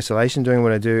time in isolation doing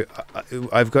what I do.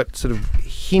 I've got sort of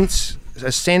hints,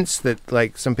 a sense that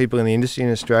like some people in the industry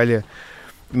in Australia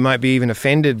might be even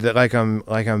offended that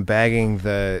I'm bagging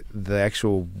the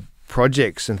actual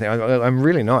projects and things. I'm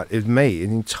really not. It's me.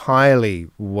 It's entirely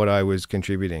what I was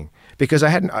contributing, because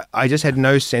I just had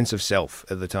no sense of self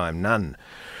at the time, none.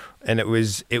 And it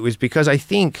was because I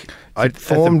think I'd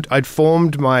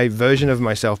formed my version of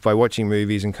myself by watching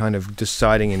movies and kind of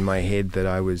deciding in my head that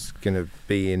I was going to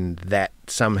be in that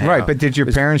somehow. Right, but did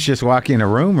your parents just walk you in a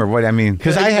room, or what? I mean,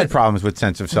 because I had problems with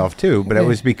sense of self too, but it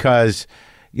was because,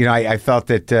 you know, I felt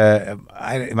that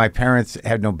my parents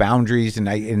had no boundaries, and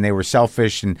they were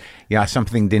selfish, and you know,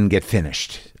 something didn't get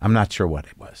finished. I'm not sure what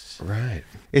it was. Right.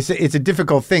 It's a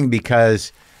difficult thing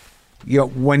because, you know,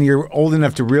 when you're old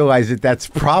enough to realize that that's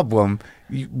a problem,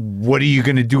 what are you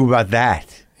going to do about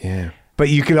that? Yeah. But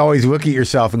you could always look at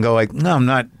yourself and go like, no, I'm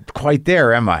not quite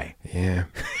there, am I? Yeah.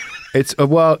 It's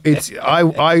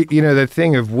I you know, the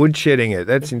thing of woodshedding it,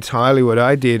 that's entirely what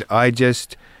I did. I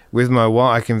just, with my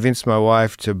wife, I convinced my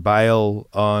wife to bail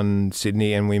on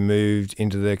Sydney, and we moved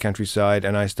into the countryside,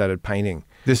 and I started painting.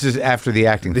 This is after the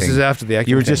acting thing. This is after the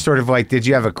acting You were thing. just sort of like, did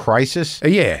you have a crisis?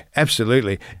 Yeah,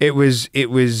 absolutely. It was,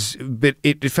 but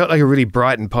it felt like a really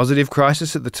bright and positive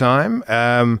crisis at the time,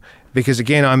 because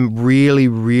again, I'm really,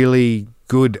 really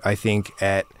good, I think,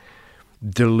 at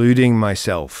deluding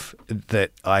myself that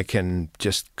I can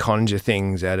just conjure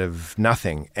things out of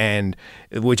nothing, and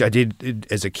which I did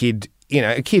as a kid. You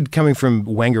know, a kid coming from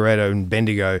Wangaratta and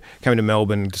Bendigo, coming to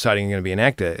Melbourne, deciding you're going to be an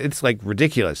actor. It's like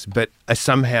ridiculous, but I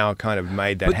somehow kind of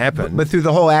made that happen. But through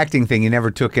the whole acting thing, you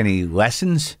never took any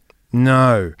lessons?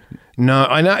 No,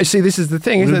 I know. See, this is the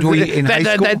thing, isn't Were you it? in high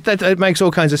school? That makes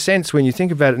all kinds of sense when you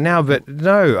think about it now, but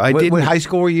no, I didn't. What high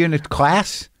school were you in a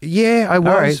class? Yeah, I was.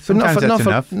 All right, but not sometimes for, that's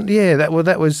not for, enough. Yeah,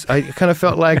 that was, I kind of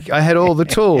felt like I had all the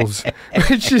tools,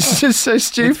 which is just so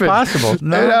stupid. It's possible.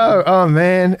 No. Oh,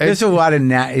 man. There's a lot of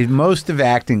most of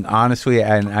acting, honestly,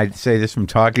 and I'd say this from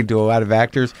talking to a lot of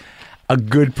actors, a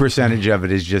good percentage of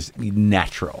it is just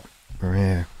natural.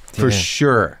 Yeah. For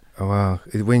sure. Oh, wow.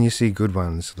 When you see good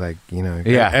ones, like, you know.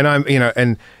 Yeah. And I'm, you know,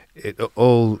 and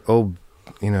all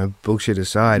you know, bullshit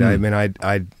aside, I mean,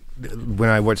 I when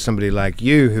I watch somebody like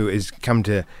you who has come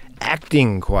to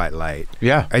acting quite late,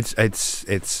 Yeah. it's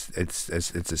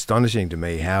astonishing to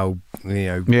me how, you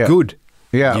know, Yeah. good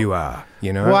Yeah. you are,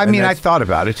 you know. Well, I And mean, I that's- thought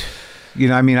about it. You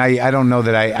know, I mean, I don't know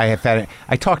that I have had it.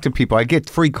 I talk to people. I get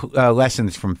free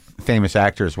lessons from famous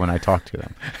actors when I talk to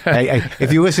them.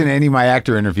 If you listen to any of my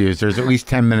actor interviews, there's at least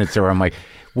 10 minutes where I'm like,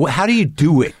 how do you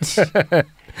do it?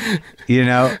 You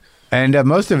know? And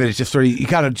most of it is just sort of, you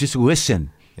got to just listen.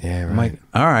 Yeah, right. I'm like,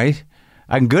 all right,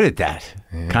 I'm good at that,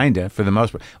 kind of, for the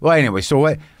most part. Well, anyway,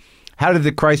 so how did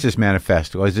the crisis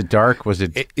manifest? Was it dark? Was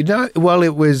it? Well,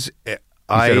 it was.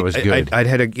 said it was good. I'd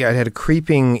had a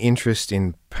creeping interest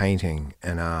in painting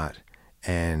and art,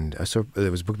 and I saw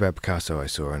there was a book about Picasso I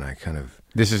saw, and I kind of.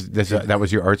 That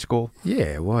was your art school?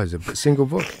 Yeah, it was a single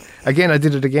book. Again, I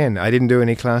did it again. I didn't do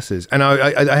any classes, and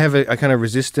I have a kind of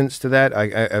resistance to that.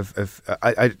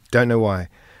 I don't know why,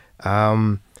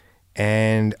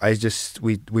 and I just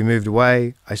we moved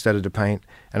away. I started to paint,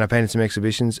 and I painted some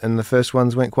exhibitions, and the first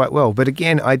ones went quite well. But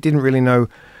again, I didn't really know.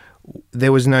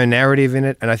 There was no narrative in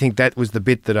it, and I think that was the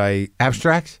bit that I.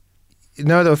 Abstracts?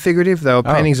 No, they were figurative. They were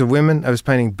paintings of women. I was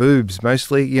painting boobs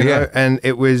mostly, you know, and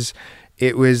it was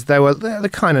they're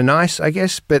kind of nice, I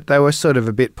guess, but they were sort of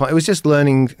a bit. It was just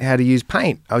learning how to use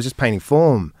paint. I was just painting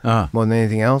form more than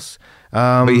anything else.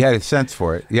 But you had a sense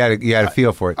for it. You had a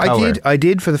feel for it. Color. I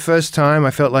did for the first time.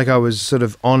 I felt like I was sort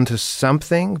of onto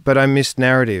something, but I missed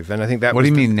narrative, and I think that. What do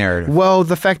you mean narrative? Well,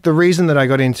 the reason that I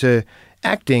got into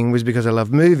acting was because I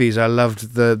loved movies. I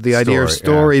loved the idea of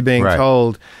story being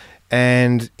told.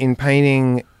 And in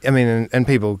painting, I mean, and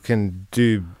people can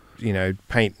do, you know,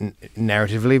 paint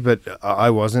narratively, but I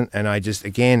wasn't. And I just,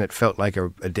 again, it felt like a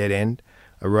dead end,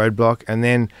 a roadblock. And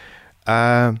then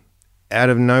out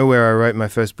of nowhere, I wrote my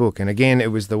first book. And again,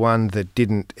 it was the one that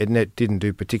didn't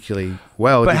do particularly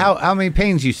well. But how many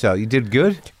paintings you sell? You did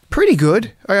good? Pretty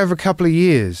good over a couple of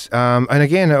years. And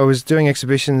again, I was doing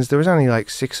exhibitions. There was only like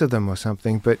 6 of them or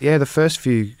something. But yeah, the first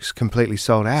few completely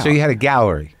sold out. So you had a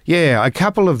gallery. Yeah, a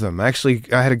couple of them. Actually,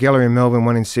 I had a gallery in Melbourne,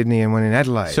 one in Sydney and one in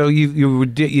Adelaide. So you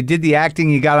did the acting,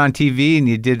 you got on TV, and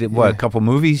you did, a couple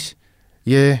movies?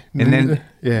 Yeah. And then,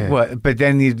 yeah. What? But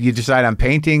then you decide on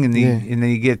painting, and then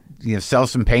you get, sell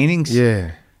some paintings?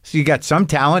 Yeah. So you got some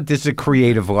talent. This is a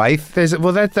creative life.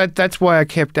 That's why I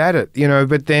kept at it,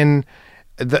 but then...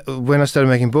 when I started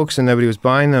making books and nobody was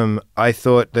buying them, I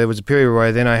thought there was a period where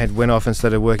I went off and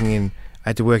started I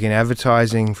had to work in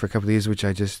advertising for a couple of years, which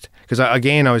I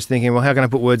was thinking, well, how can I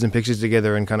put words and pictures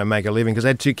together and kind of make a living? Because I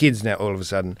had 2 kids now all of a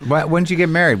sudden. When did you get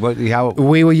married?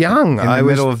 We were young. In the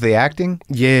middle of the acting?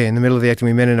 Yeah, in the middle of the acting.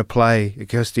 We met in a play.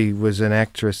 Kirsty was an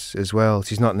actress as well.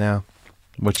 She's not now.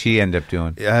 What'd she end up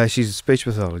doing? She's a speech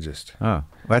pathologist. Oh,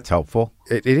 that's helpful.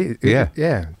 It is. Yeah.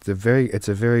 It's a very,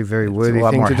 very worthy thing to do. It's a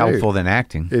lot more helpful than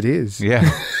acting. It is. Yeah.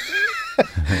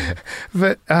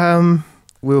 But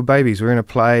we were babies. We were in a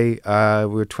play.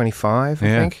 We were 25, I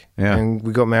think. Yeah. And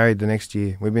we got married the next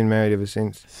year. We've been married ever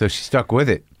since. So she stuck with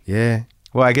it. Yeah.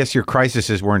 Well, I guess your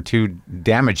crises weren't too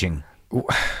damaging. It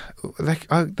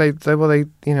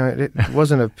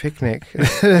wasn't a picnic.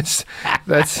 that's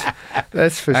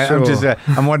for sure.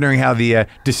 I'm wondering how the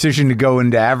decision to go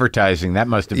into advertising, that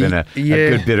must have been a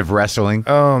good bit of wrestling.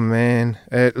 Oh man,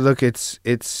 look, it's.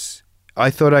 I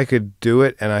thought I could do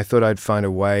it, and I thought I'd find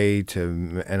a way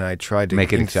to, and I tried to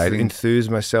make it exciting, enthuse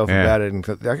myself about it, and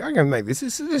thought, I can make this.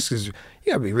 This is you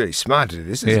got to be really smart to do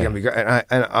this. This is going to be great.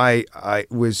 And I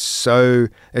was so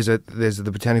there's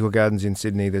the Botanical Gardens in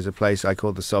Sydney. There's a place I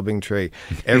call the Sobbing Tree.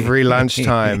 Every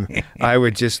lunchtime, I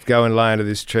would just go and lie under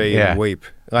this tree and weep.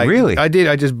 Really? I did.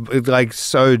 I just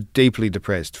so deeply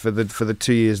depressed for the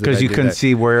 2 years that I did because you couldn't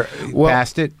see where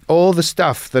past it. All the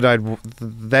stuff that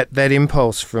that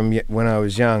impulse from when I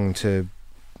was young to,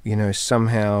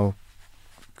 somehow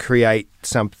create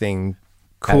something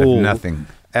cool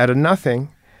out of nothing,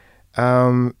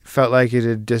 felt like it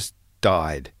had just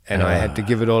died, and I had to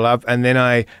give it all up. And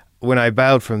then when I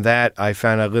bailed from that, I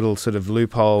found a little sort of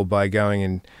loophole by going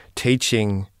and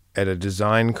teaching at a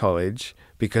design college.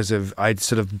 Because I'd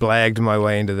sort of blagged my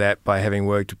way into that by having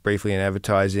worked briefly in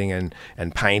advertising and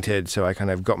painted, so I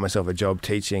kind of got myself a job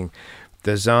teaching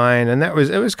design, and it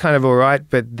was kind of all right.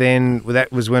 But then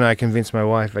that was when I convinced my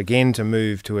wife again to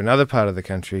move to another part of the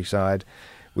countryside,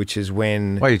 which is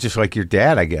when. Well, you're just like your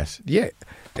dad, I guess. Yeah,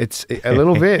 it's a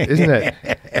little bit, isn't it?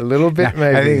 A little bit,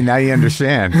 maybe. I think now you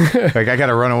understand. Like, I got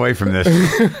to run away from this.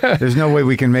 There's no way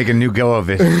we can make a new go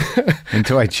of it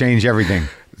until I change everything.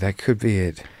 That could be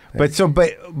it. But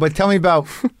tell me about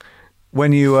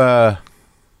when you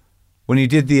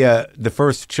did the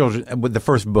first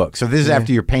book. So this is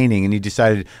after your painting, and you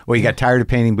decided, you got tired of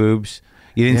painting boobs.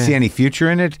 You didn't see any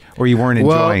future in it, or you weren't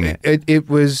enjoying it. It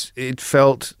was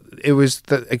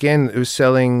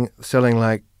selling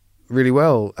like really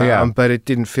well. But it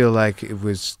didn't feel like it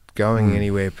was going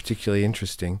anywhere particularly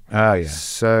interesting. Oh yeah.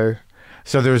 So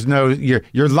there was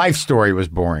your life story was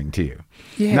boring to you.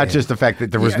 Yeah. Not just the fact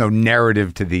that there was no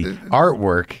narrative to the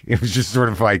artwork. It was just sort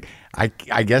of like, I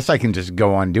guess I can just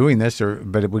go on doing this,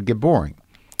 but it would get boring.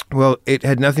 Well, it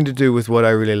had nothing to do with what I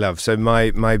really love. So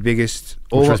my biggest...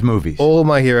 Which was movies. All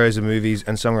my heroes are movies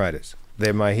and songwriters.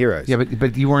 They're my heroes. Yeah,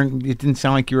 but you weren't... It didn't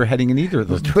sound like you were heading in either of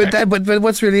those directions. But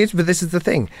what's really interesting... But this is the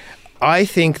thing. I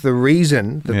think the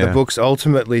reason that the books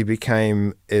ultimately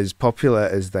became as popular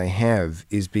as they have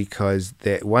is because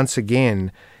once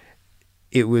again...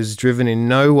 It was driven in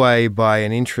no way by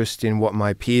an interest in what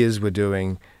my peers were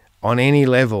doing on any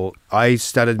level. I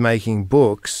started making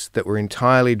books that were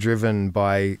entirely driven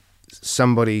by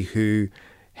somebody who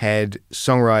had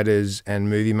songwriters and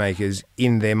movie makers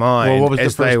in their mind. Well, what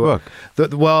was the first book?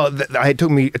 It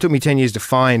took me 10 years to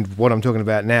find what I'm talking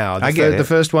about now. The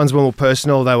first ones were more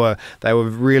personal. They were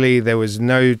really, there was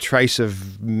no trace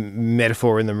of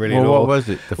metaphor in them really at all. What was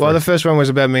it? The first one was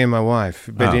about me and my wife,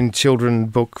 but in children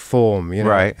book form,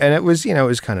 Right. And it was, it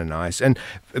was kind of nice.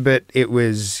 But it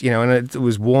was, and it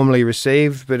was warmly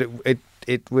received, but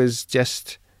it was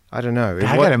just, I don't know.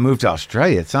 I got to move to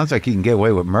Australia. It sounds like you can get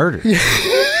away with murder.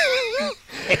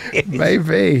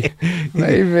 Maybe.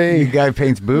 The guy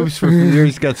paints boobs for a few years.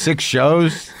 He's got 6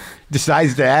 shows.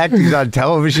 Decides to act. He's on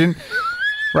television.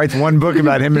 Writes one book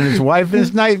about him and his wife. And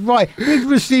it's nice. Why? It's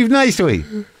received nicely.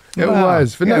 It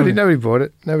was, but nobody bought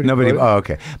it. Nobody. Oh,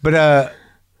 okay. But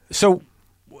so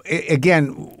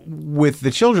again, with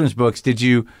the children's books, did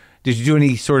you do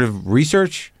any sort of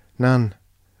research? None.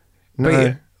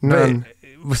 No, none.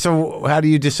 So how do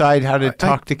you decide how to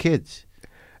talk to kids?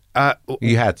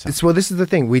 You had some. Well, this is the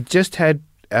thing. We just had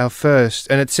our first,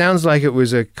 and it sounds like it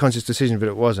was a conscious decision, but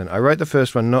it wasn't. I wrote the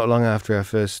first one not long after our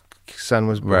first son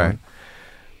was born. Right.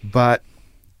 But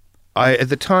at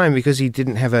the time, because he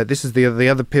didn't have this is the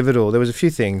other pivotal, there was a few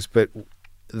things, but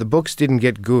the books didn't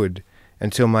get good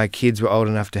until my kids were old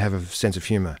enough to have a sense of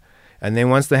humor. And then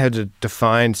once they had a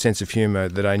defined sense of humor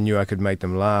that I knew I could make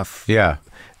them laugh,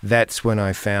 that's when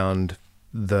I found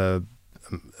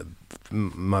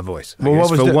my voice. Well, what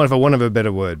was for want of a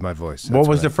better word, my voice. What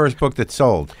was the first book that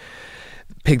sold?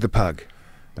 Pig the Pug.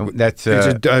 That's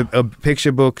it's a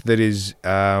picture book that is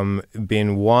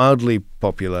been wildly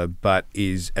popular, but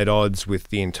is at odds with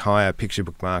the entire picture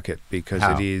book market because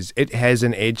it has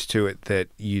an edge to it that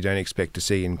you don't expect to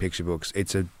see in picture books.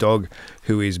 It's a dog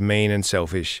who is mean and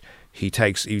selfish. He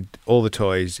takes all the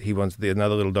toys.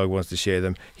 Another little dog wants to share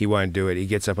them. He won't do it. He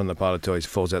gets up on the pile of toys,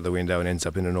 falls out the window, and ends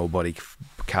up in an all-body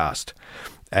cast.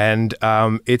 And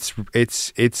it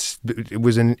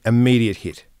was an immediate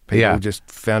hit. People just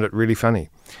found it really funny.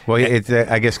 Well, it's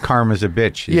I guess karma's a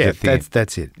bitch.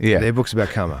 That's it. Yeah, they're books about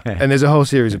karma, and there's a whole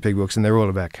series of pig books, and they're all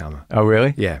about karma. Oh,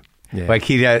 really? Yeah. Yeah. Like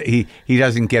he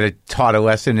doesn't get taught a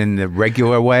lesson in the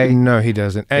regular way. No, he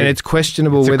doesn't, and it's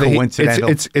questionable whether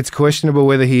it's questionable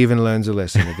whether he even learns a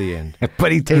lesson at the end.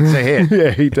 But he takes a hit.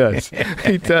 Yeah, he does.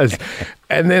 He does.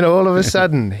 And then all of a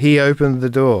sudden, he opened the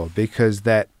door because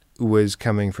that was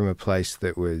coming from a place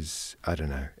that was, I don't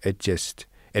know.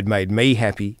 It made me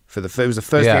happy. It was the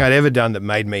first thing I'd ever done that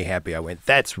made me happy. I went,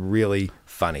 that's really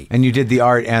funny. And you did the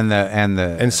art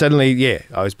and suddenly,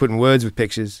 I was putting words with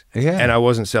pictures. Yeah. And I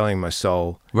wasn't selling my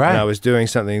soul. Right. And I was doing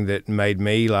something that made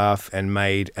me laugh and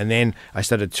then I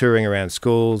started touring around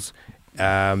schools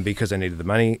because I needed the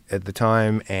money at the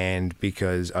time and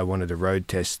because I wanted to road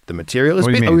test the material.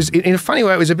 It was in a funny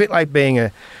way, it was a bit like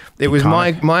being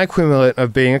my equivalent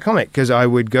of being a comic because I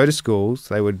would go to schools,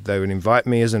 they would invite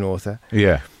me as an author.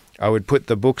 Yeah. I would put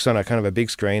the books on a kind of a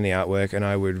big screen, the artwork, and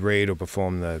I would read or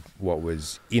perform what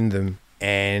was in them.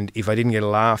 And if I didn't get a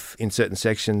laugh in certain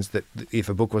sections, that if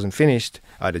a book wasn't finished,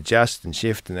 I'd adjust and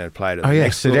shift and then apply it to the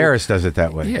next book. Sedaris does it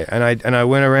that way. Yeah, and I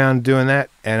went around doing that,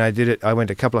 and I did it. I went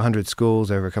to a couple of hundred schools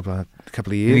over a couple of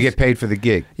years. And you get paid for the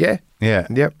gig. Yeah. Yeah.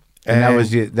 Yep. And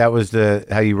that was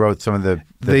how you wrote some of the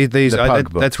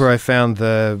pug books. That's where I found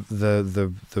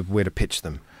the where to pitch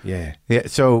them. Yeah. Yeah.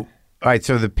 So all right.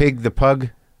 So the pug.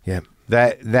 Yeah.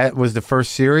 That was the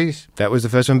first series? That was the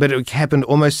first one, but it happened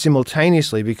almost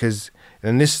simultaneously because,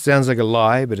 and this sounds like a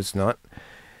lie, but it's not.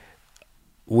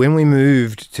 When we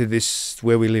moved to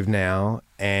where we live now,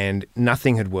 and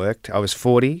nothing had worked, I was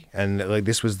 40, and like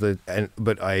this was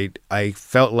but I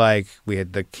felt like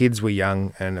the kids were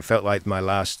young, and it felt like my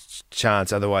last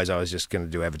chance. Otherwise, I was just going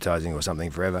to do advertising or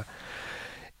something forever.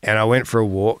 And I went for a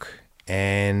walk,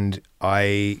 and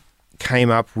I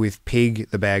came up with Pig,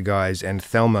 the bad guys, and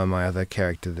Thelma, my other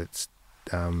character that's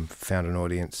found an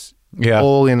audience. Yeah,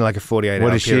 all in like a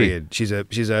 48-hour period. She?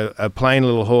 She's a plain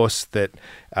little horse that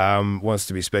wants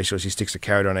to be special. She sticks a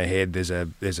carrot on her head. There's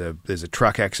a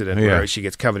truck accident where she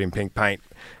gets covered in pink paint.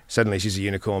 Suddenly she's a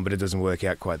unicorn, but it doesn't work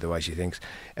out quite the way she thinks.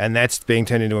 And that's being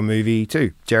turned into a movie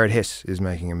too. Jared Hess is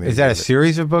making a movie. Is that a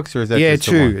series of books or is that just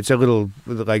two? One? It's a little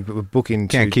like a book in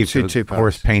Can't keep two the parts.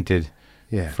 Horse painted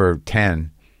for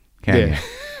 10. Can you?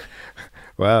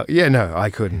 Well, no, I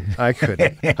couldn't. I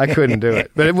couldn't do it.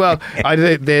 But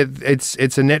it's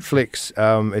a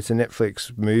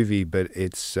Netflix movie, but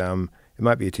it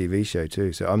might be a TV show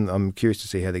too. So I'm curious to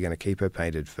see how they're going to keep her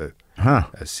painted for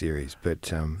a series.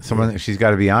 But she's got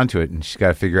to be onto it, and she's got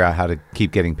to figure out how to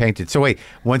keep getting painted. So wait,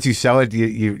 once you sell it,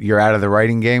 you're out of the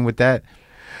writing game with that?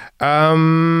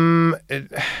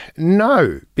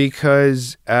 No,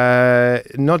 because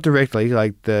not directly.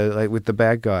 Like with the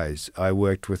bad guys, I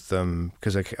worked with them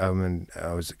because I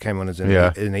came on as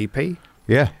an EP.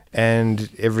 Yeah, and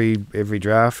every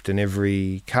draft and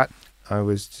every cut, I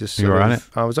was just on it.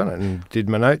 I was on it and did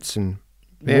my notes and.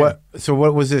 Yeah.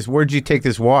 What was this? Where'd you take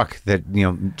this walk that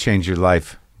changed your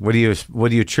life? What do you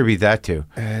attribute that to?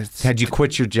 Had you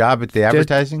quit your job at the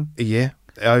advertising? Yeah,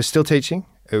 I was still teaching.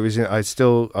 I was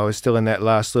still in that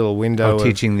last little window.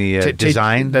 Teaching the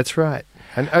design. That's right.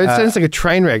 And it sounds like a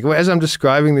train wreck. As I'm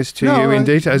describing this to you in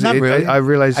detail, really. I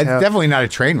realize it's definitely not a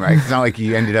train wreck. It's not like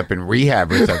you ended up in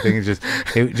rehab or something.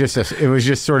 It was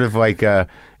just sort of like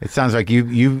it sounds like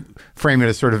you frame it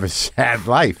as sort of a sad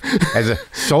life, as a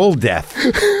soul death.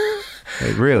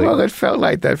 Really? Well, it felt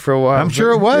like that for a while. I'm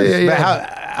sure it was. Yeah. But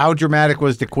how dramatic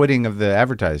was the quitting of the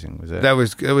advertising? Was it?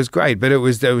 It was great, but it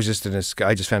was just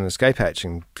I just found an escape hatch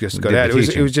and just got out.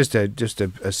 It was just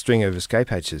a string of escape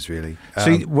hatches, really.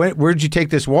 So where did you take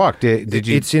this walk? Did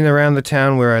you? It's in around the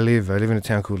town where I live. I live in a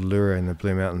town called Lura in the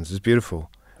Blue Mountains. It's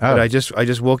beautiful. But I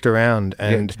just walked around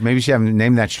and maybe you should have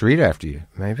named that street after you.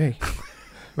 maybe.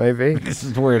 This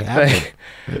is where it happened.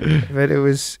 But it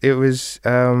was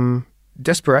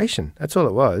desperation. That's all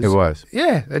it was. It was.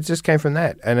 Yeah, it just came from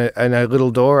that. And a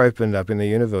little door opened up in the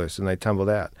universe and they tumbled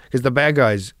out. Because the bad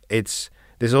guys, this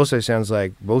also sounds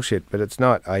like bullshit, but it's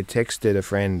not. I texted a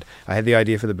friend. I had the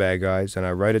idea for the bad guys and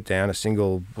I wrote it down, a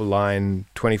single line,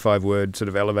 25-word sort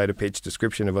of elevator pitch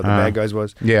description of what the bad guys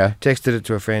was. Yeah. Texted it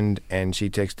to a friend and she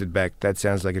texted back, that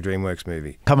sounds like a DreamWorks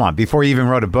movie. Come on, before you even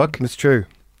wrote a book? It's true.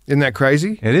 Isn't that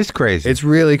crazy? It is crazy. It's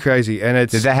really crazy. And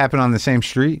Did that happen on the same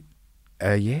street?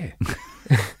 Yeah.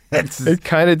 That's It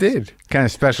kind of did. kind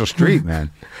of special street,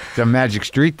 man. It's a magic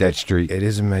street, that street. It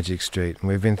is a magic street, and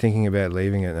we've been thinking about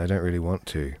leaving it, and I don't really want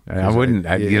to. I wouldn't.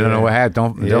 You don't know what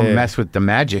happened. Don't mess with the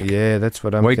magic. Yeah, that's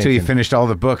what I'm Wait thinking. till you finished all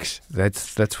the books.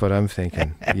 That's what I'm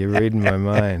thinking. You're reading my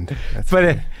mind.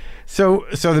 But so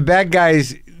the bad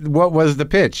guys. What was the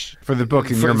pitch for the book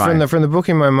in your mind? From the book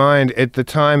in my mind, at the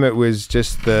time it was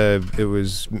just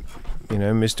Mr.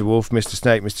 Wolf, Mr.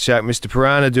 Snake, Mr. Shark, Mr.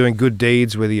 Piranha doing good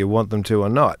deeds whether you want them to or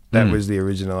not. That was the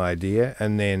original idea.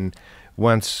 And then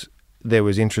once there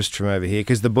was interest from over here,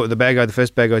 because the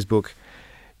first Bad Guys book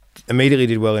immediately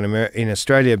did well in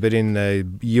Australia, but in the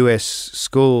US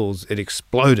schools it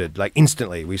exploded like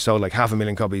instantly. We sold like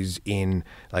 500,000 copies in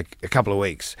like a couple of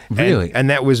weeks. Really? And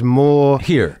that was more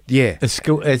Here. Yeah. It's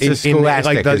a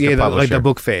scholastic like is the publisher. like the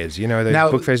book fairs, the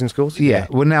book fairs in schools. Yeah.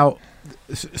 Well, now,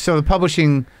 so the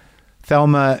publishing,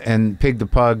 Thelma and Pig the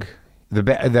Pug,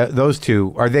 those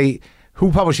two, are they?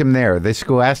 Who publish them there? Are they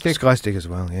Scholastic? Scholastic as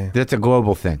well. Yeah, That's a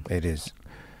global thing. it is.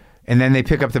 And then they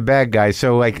pick up the bad guys.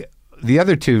 So like the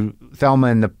other two, Thelma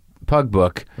and the Pug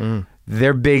book,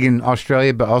 they're big in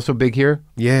Australia, but also big here.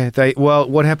 Yeah.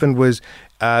 What happened was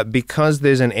because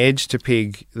there's an edge to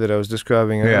Pig that I was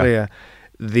describing earlier.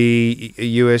 The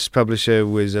US publisher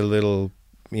was a little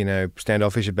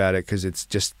standoffish about it because it's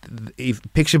just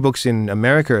picture books in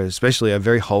America especially are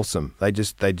very wholesome. The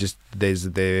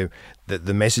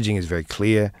messaging is very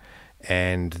clear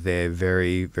and they're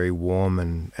very, very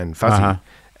warm and fuzzy.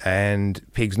 And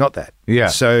Pig's not that. Yeah.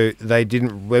 So they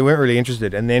weren't really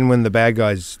interested. And then when the bad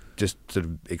guys just sort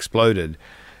of exploded,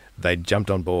 they jumped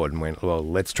on board and went, well,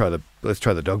 let's try the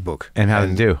dog book. And how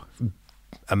did it do?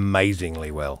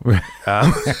 Amazingly well.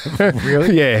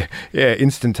 Really? Yeah,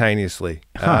 instantaneously.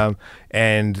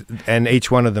 And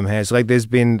each one of them has there's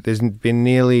been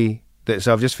nearly.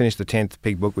 So I've just finished the 10th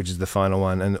Pig book, which is the final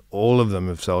one, and all of them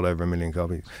have sold over 1 million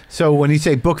copies. So when you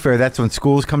say book fair, that's when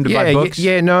schools come to buy books?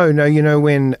 Yeah, no. You know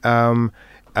when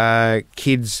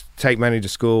kids take money to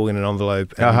school in an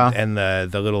envelope, and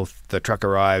the truck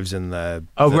arrives, and right.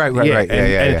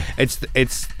 Yeah.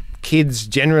 It's kids.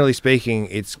 Generally speaking,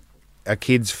 it's a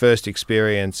kid's first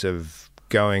experience of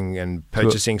going and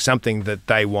purchasing something that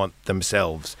they want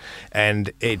themselves,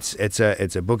 and it's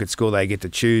a book at school. They get to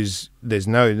choose. There's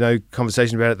no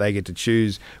conversation about it. They get to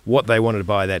choose what they wanted to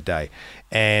buy that day,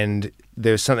 and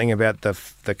there's something about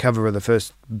the cover of the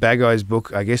first Bad Guys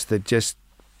book, I guess, that just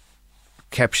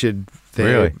captured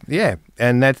Really? Yeah,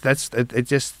 and it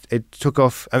took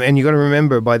off. I mean, and you got to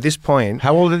remember by this point,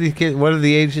 How old are these kids? What are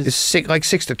the ages? it's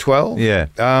 6 to 12. Yeah.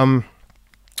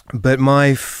 But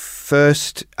my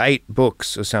first 8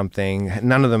 books or something,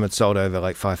 none of them had sold over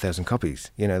like 5,000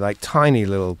 copies. Like tiny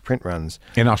little print runs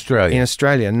In Australia. in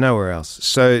Australia, nowhere else.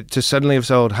 So to suddenly have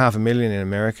sold 500,000 in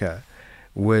America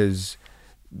was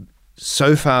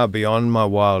so far beyond my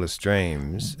wildest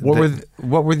dreams.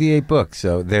 What were the 8 books?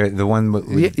 So they're the one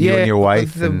with you and your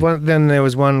wife. Then there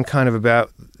was one kind of about.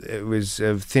 It was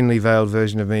a thinly veiled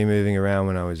version of me moving around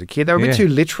when I was a kid. They were a bit too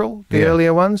literal, the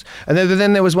earlier ones. And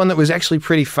then there was one that was actually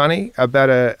pretty funny about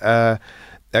a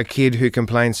kid who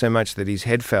complained so much that his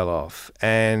head fell off,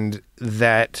 and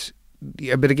that.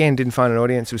 Yeah, but again, didn't find an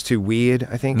audience. It was too weird,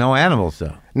 I think. No animals,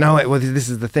 though. No, well, this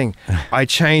is the thing. I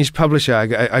changed publisher.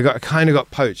 I got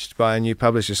poached by a new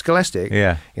publisher, Scholastic,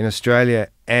 in Australia,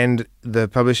 and the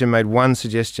publisher made one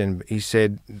suggestion. He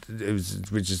said,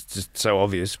 which is just so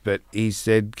obvious, but he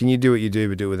said, "Can you do what you do,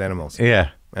 but do it with animals?"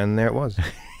 Yeah. And there it was.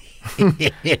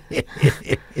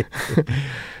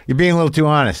 You're being a little too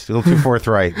honest, a little too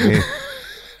forthright.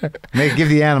 Give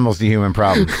the animals the human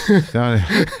problems.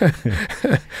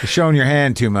 You're showing your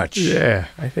hand too much. Yeah,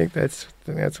 I think that's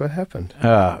what happened.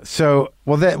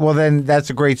 Then that's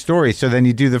a great story. So then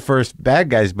you do the first Bad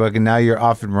Guys book, and now you're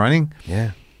off and running.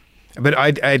 Yeah, but I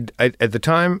at the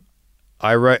time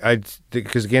I wrote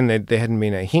because again there hadn't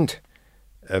been a hint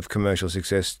of commercial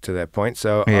success to that point.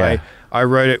 So I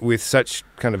wrote it with such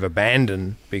kind of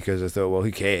abandon because I thought, well,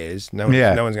 who cares? No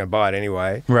one's going to buy it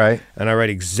anyway. Right. And I wrote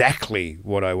exactly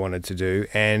what I wanted to do.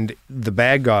 And the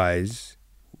Bad Guys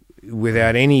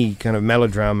without any kind of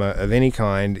melodrama of any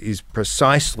kind, is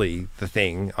precisely the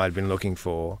thing I'd been looking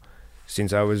for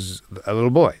since I was a little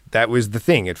boy. That was the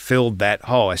thing. It filled that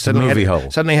hole. I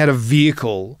suddenly had a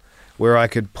vehicle where I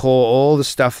could pour all the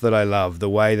stuff that I love, the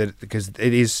way that, because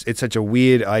it's such a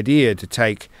weird idea to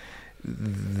take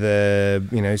the,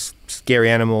 you know, scary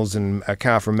animals and a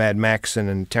car from Mad Max and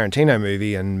a Tarantino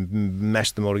movie and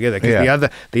mash them all together. Because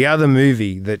the other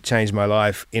movie that changed my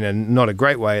life in a not a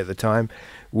great way at the time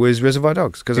was Reservoir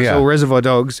Dogs, because I saw Reservoir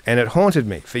Dogs and it haunted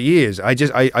me for years.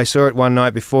 I saw it one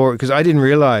night before, because I didn't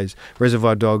realize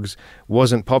Reservoir Dogs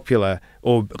wasn't popular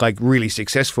or like really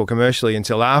successful commercially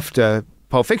until after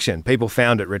Pulp Fiction. People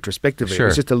found it retrospectively. Sure. It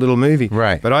was just a little movie.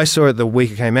 Right. But I saw it the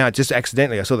week it came out, just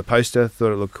accidentally. I saw the poster,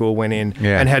 thought it looked cool, went in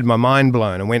and had my mind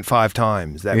blown and went 5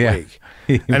 times that week.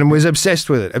 And was obsessed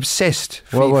with it. Obsessed.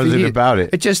 What was it about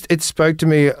it? It spoke to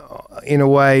me in a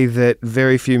way that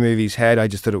very few movies had. I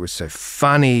just thought it was so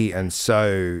funny and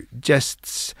so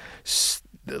just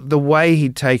the way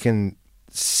he'd taken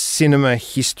cinema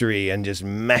history and just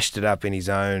mashed it up in his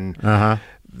own.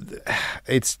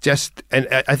 It's just, and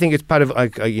I think it's part of,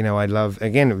 like, you know, I love,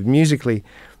 again, musically,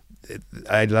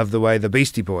 I love the way the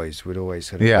Beastie Boys would always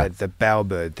sort of the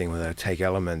Bowerbird thing, where they take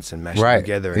elements and mash them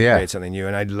together and create something new.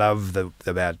 And I love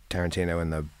about Tarantino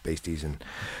and the Beasties and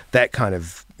that kind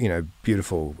of, you know,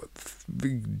 beautiful,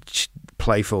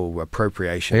 playful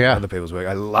appropriation of other people's work.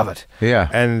 I love it.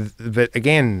 But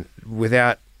again,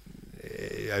 without,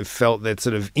 I felt that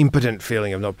sort of impotent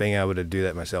feeling of not being able to do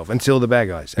that myself until The Bad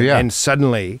Guys. And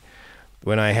suddenly,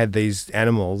 when I had these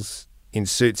animals in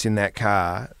suits in that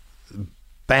car,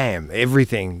 bam,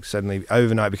 everything suddenly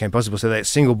overnight became possible. So that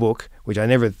single book, which I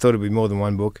never thought would be more than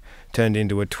one book, turned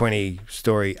into a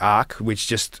 20-story arc, which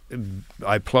just,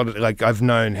 I plotted, like, I've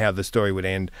known how the story would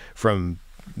end from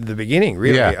the beginning,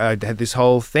 really. I had this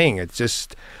whole thing. It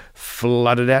just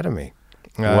flooded out of me.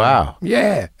 Wow.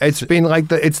 Yeah. It's been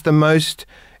like it's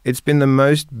been the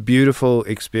most beautiful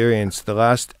experience.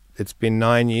 It's been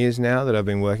 9 years now that I've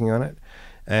been working on it,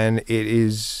 and it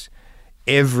is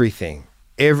everything.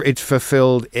 It's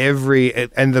fulfilled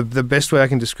and the best way I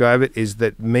can describe it is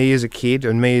that me as a kid,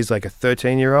 and me as like a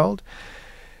 13-year-old,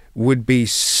 would be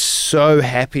so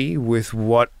happy with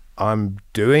what I'm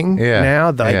doing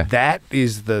now. Like that's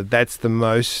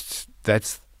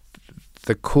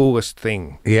the coolest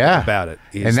thing about it.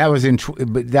 And that was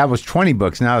but that was 20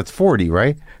 books. Now it's 40,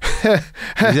 right?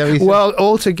 Well,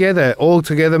 altogether,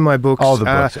 my books. All the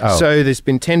books. So there's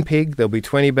been 10 Pig. There'll be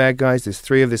 20 Bad Guys. There's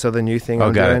 3 of this other new thing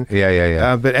I'm doing.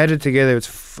 Yeah. But added together,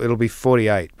 it'll be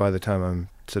 48 by the time I'm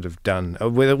sort of done.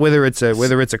 Whether it's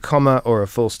a comma or a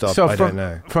full stop, I don't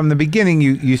know. From the beginning,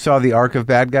 you saw the arc of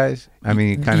Bad Guys. I mean,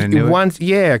 you kind of knew once. It?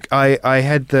 Yeah, I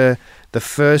had the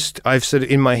first. I've sort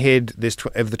of in my head. There's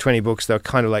of the 20 books. They're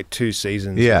kind of like 2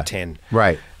 seasons. of 10.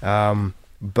 Right.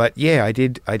 But yeah, I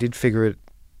did figure it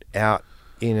out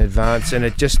in advance, and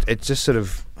it just sort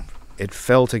of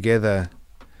fell together.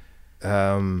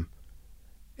 That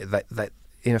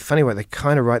in a funny way, they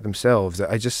kind of write themselves.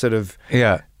 I just sort of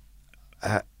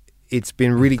it's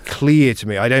been really clear to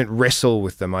me. I don't wrestle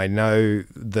with them. I know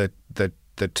the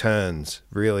turns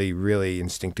really, really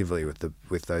instinctively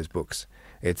with those books.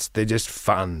 They're just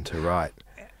fun to write.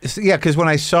 Yeah, because when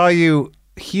I saw you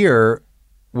here,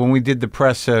 when we did the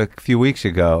press a few weeks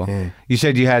ago, you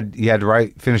said you had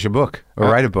to finish a book or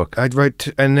write a book. I wrote,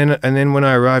 and then when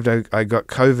I arrived, I got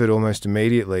COVID almost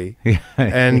immediately,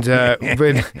 and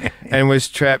was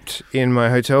trapped in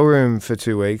my hotel room for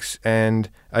 2 weeks.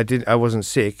 And I wasn't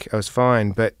sick, I was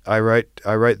fine, but I wrote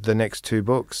the next 2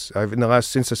 books.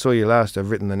 Since I saw you last,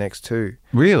 I've written the next 2.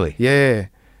 Really? Yeah.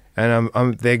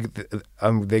 And they're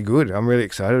good. I'm really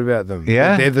excited about them.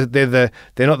 Yeah, they're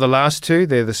not the last 2.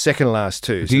 They're the second last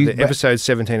 2. So episodes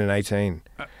 17 and 18.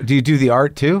 Do you do the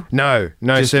art too? No.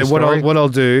 Just so what I'll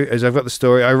do is I've got the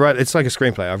story. I write. It's like a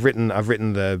screenplay. I've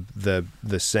written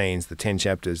the scenes, the 10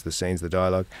 chapters, the scenes, the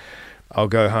dialogue. I'll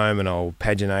go home and I'll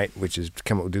paginate, which is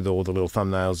come up with all the little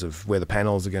thumbnails of where the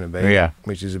panels are going to be. Yeah,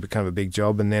 which is kind of a big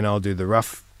job. And then I'll do the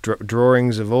rough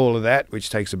drawings of all of that, which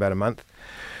takes about a month.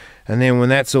 And then when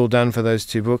that's all done for those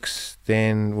 2 books,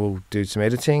 then we'll do some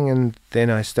editing, and then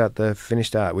I start the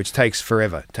finished art, which takes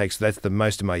forever. That's the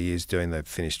most of my years doing the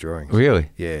finished drawings.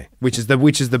 Really? Yeah. Which is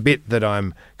the bit that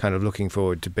I'm kind of looking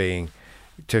forward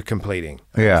to completing.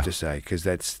 I have to say, because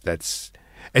that's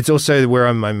it's also where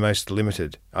I'm most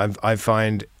limited. I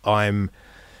find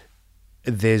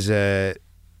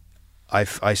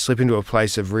I slip into a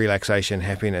place of relaxation,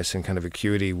 happiness, and kind of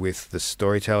acuity with the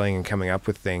storytelling and coming up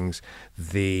with things.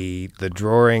 The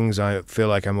drawings, I feel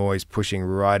like I'm always pushing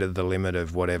right at the limit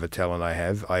of whatever talent I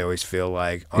have. I always feel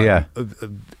like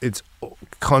it's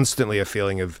constantly a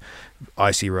feeling of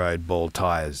icy road, bald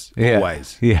tires.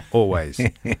 Always. Yeah. Always.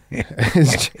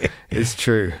 It's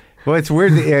true. Well, it's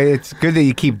weird. It's good that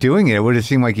you keep doing it. It would have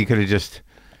seemed like you could have just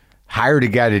hired a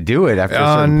guy to do it after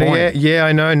a certain point. Yeah,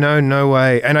 I know. No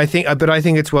way. And I think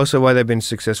it's also why they've been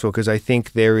successful, because I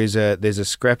think there's a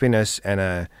scrappiness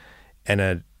and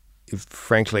a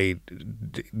frankly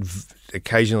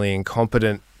occasionally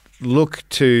incompetent look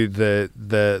to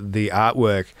the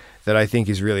artwork that I think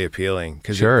is really appealing,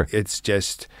 because it's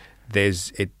just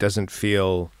it doesn't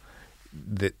feel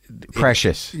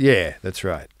precious. Yeah, that's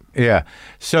right. Yeah.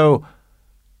 So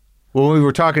when we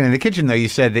were talking in the kitchen, though, you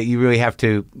said that you really have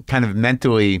to kind of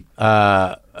mentally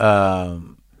have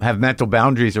mental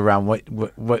boundaries around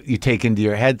what you take into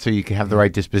your head so you can have the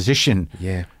right disposition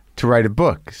to write a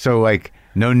book. So, like,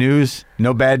 no news,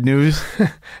 no bad news.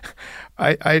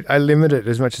 I limit it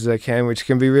as much as I can, which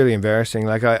can be really embarrassing.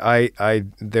 Like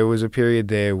there was a period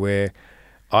there where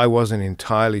I wasn't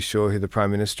entirely sure who the Prime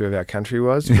Minister of our country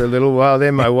was for a little while.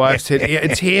 Then my wife said, "Yeah,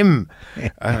 it's him."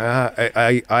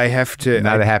 I have to.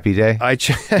 Not a happy day. I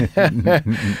tune.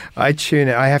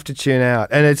 I have to tune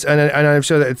out, and I'm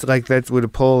sure that it's like that would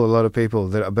appall a lot of people.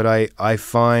 But I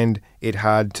find it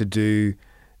hard to do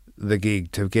the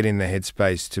gig, to get in the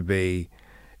headspace, to be.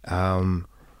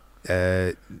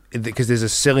 Because there's a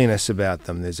silliness about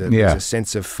them. There's a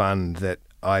sense of fun that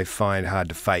I find hard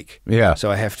to fake. Yeah.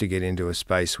 So I have to get into a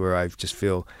space where I just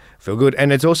feel good.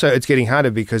 And it's getting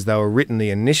harder because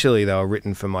initially they were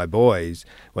written for my boys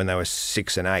when they were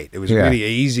 6 and 8. It was really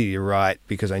easy to write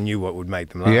because I knew what would make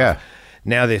them laugh. Yeah.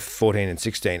 Now they're 14 and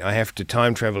 16. I have to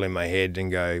time travel in my head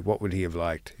and go, what would he have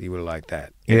liked? He would have liked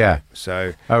that. You know?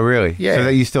 So. Oh, really? Yeah. So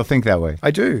that you still think that way?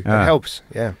 I do. It helps.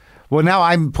 Yeah. Well, now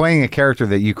I'm playing a character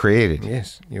that you created.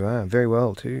 Yes, you are. Very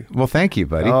well, too. Well, thank you,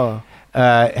 buddy. Oh.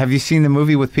 Have you seen the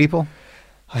movie With People?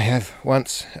 I have,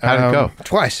 once. How'd it go?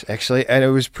 Twice, actually, and it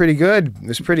was pretty good. It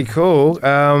was pretty cool.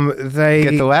 They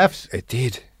Get the laughs? It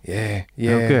did. Yeah.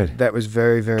 Oh, good. That was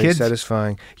very, very Kids?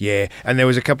 satisfying. Yeah, and there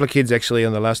was a couple of kids actually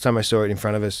on the last time I saw it in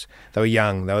front of us. They were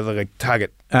young. They were like a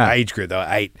target age group. They were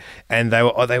 8, and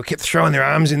they kept throwing their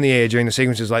arms in the air during the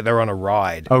sequences like they were on a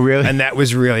ride. Oh, really? And that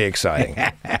was really exciting.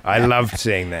 I loved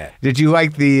seeing that. Did you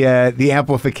like the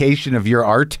amplification of your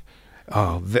art?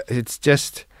 Oh, it's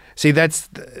just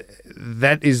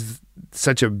that is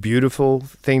such a beautiful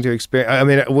thing to experience. I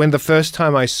mean, when the first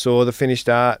time I saw the finished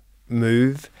art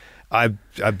move, I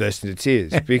burst into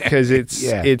tears because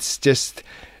it's just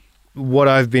what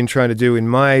I've been trying to do in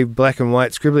my black and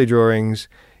white scribbly drawings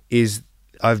is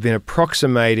I've been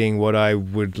approximating what I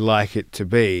would like it to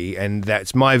be, and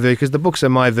that's my because the books are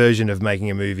my version of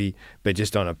making a movie, but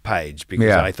just on a page.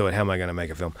 Because I thought, how am I going to make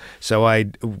a film? So I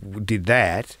did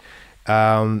that.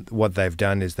 What they've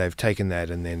done is they've taken that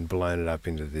and then blown it up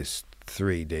into this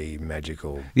 3D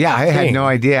magical I thing. had no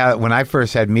idea. When I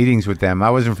first had meetings with them, I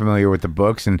wasn't familiar with the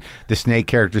books, and the snake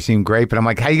character seemed great, but I'm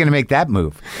like, how are you going to make that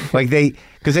move? Like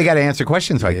because they got to answer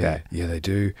questions like that. Yeah, they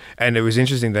do. And it was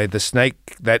interesting. The snake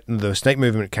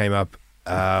movement came up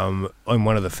on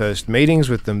one of the first meetings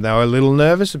with them. They were a little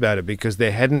nervous about it because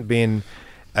there hadn't been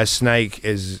a snake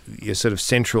as your sort of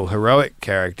central heroic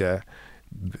character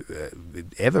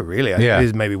ever, really. I think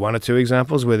there's maybe 1 or 2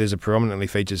 examples where there's a prominently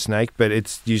featured snake, but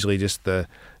it's usually just they're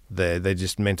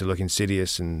just meant to look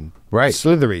insidious and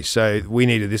slithery. So we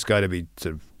needed this guy to be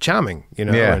sort of charming, you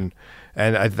know. Yeah.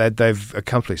 And they've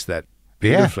accomplished that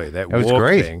beautifully. That was walk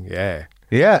great. thing, yeah.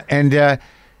 And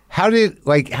how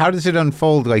does it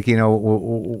unfold? Like, you know,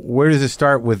 where does it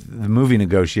start with the movie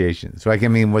negotiations? Like, I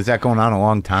mean, was that going on a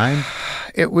long time?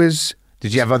 It was.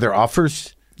 Did you have other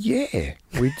offers? Yeah,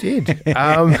 we did. It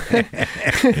was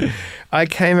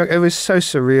so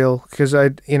surreal because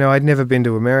I'd never been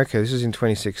to America. This was in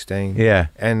 2016. Yeah.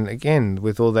 And again,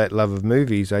 with all that love of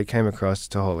movies, I came across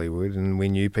to Hollywood and we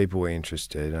knew people were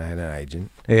interested. I had an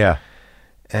agent. Yeah.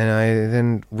 And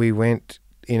then we went,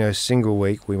 a single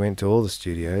week, we went to all the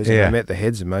studios and I met the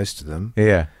heads of most of them.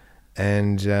 Yeah.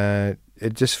 And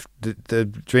it just the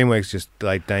DreamWorks, just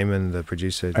like Damon, the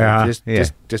producer,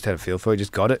 just had a feel for it.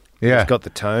 Just got it. Yeah, just got the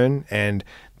tone, and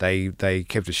they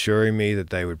kept assuring me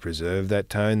that they would preserve that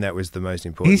tone. That was the most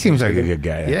important. He seems like a good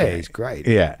guy. Yeah, he's great.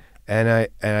 Yeah, and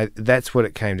I that's what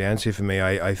it came down to for me.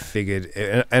 I figured,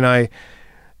 and I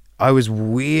was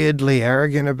weirdly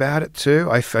arrogant about it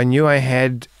too. I knew I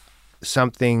had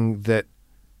something that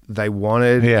they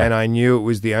wanted, and I knew it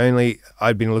was the only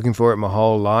I'd been looking for it my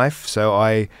whole life. So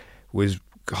I was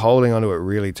holding onto it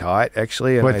really tight,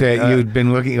 actually. And But you'd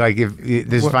been looking like if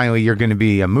this finally you're going to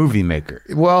be a movie maker.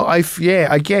 Well, I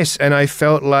guess, and I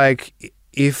felt like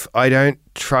if I don't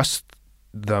trust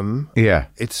them,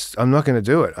 I'm not going to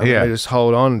do it. I'm going to just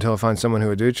hold on until I find someone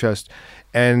who I do trust.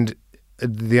 And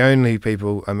the only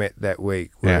people I met that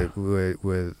week were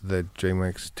the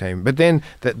DreamWorks team. But then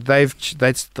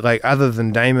that's like, other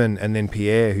than Damon and then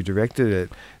Pierre who directed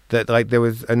it, that like there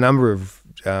was a number of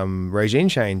regime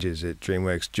changes at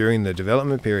DreamWorks during the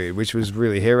development period, which was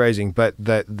really hair-raising, but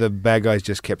the bad guys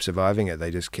just kept surviving it. They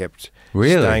just kept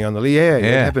staying on the lead. Yeah, it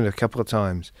happened a couple of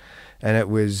times. And it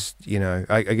was,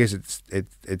 I guess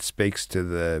it speaks to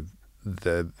the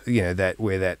that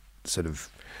where that sort of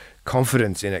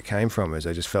confidence in it came from, is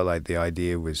I just felt like the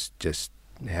idea was just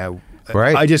how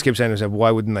I just kept saying to myself,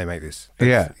 why wouldn't they make this?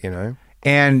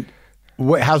 And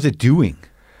how's it doing?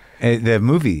 The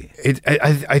movie.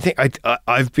 I think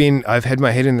I've had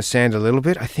my head in the sand a little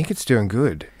bit. I think it's doing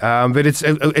good, but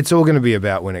it's all going to be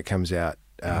about when it comes out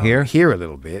here a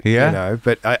little bit.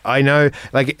 But I know,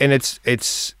 like, and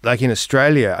it's like in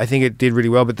Australia, I think it did really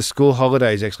well, but the school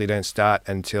holidays actually don't start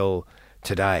until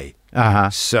today.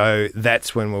 So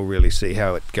that's when we'll really see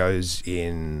how it goes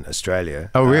in Australia.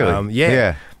 Oh, really?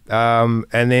 Yeah. And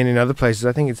then in other places,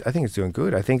 I think it's doing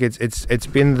good. I think it's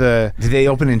been the. Did they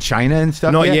open in China and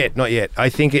stuff? Not yet. I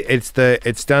think it's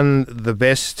done the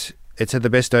best. It's had the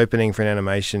best opening for an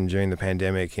animation during the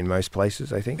pandemic in most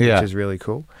places, I think, which is really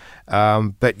cool.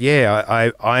 But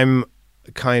yeah, I'm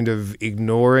kind of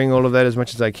ignoring all of that as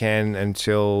much as I can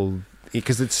until.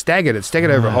 Because it's staggered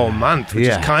over a whole month, which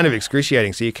is kind of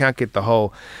excruciating. So you can't get the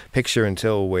whole picture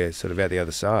until we're sort of at the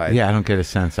other side. Yeah, I don't get a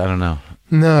sense. I don't know.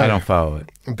 No, I don't follow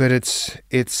it. But it's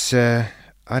I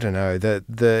don't know,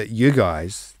 the you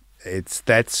guys.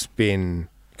 That's been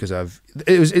because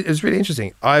it was really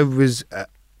interesting. I was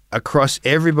across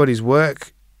everybody's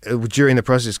work during the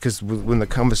process, because when the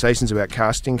conversations about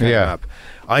casting came up,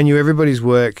 I knew everybody's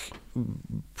work.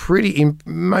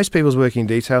 Most people's work in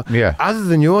detail. Other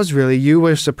than yours, really, you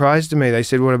were surprised to me. They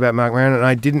said, "What about Mark Maron?" And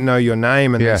I didn't know your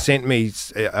name, and they sent me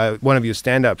one of your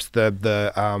stand-ups,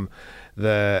 the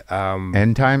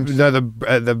End Times. No,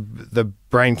 the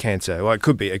brain cancer. Well, it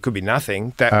could be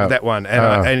nothing. That one,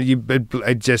 and you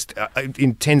just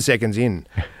in 10 seconds in.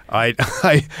 I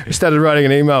started writing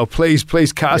an email. Please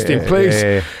cast him, please.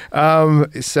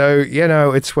 So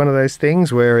it's one of those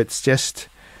things where it's just.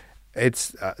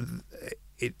 It's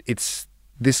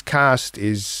this cast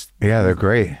is they're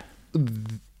great,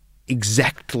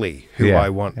 exactly who I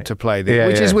want to play there,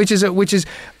 which is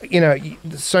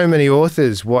so many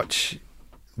authors watch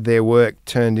their work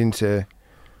turned into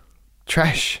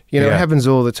trash. It happens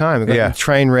all the time.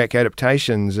 Train wreck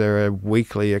adaptations are a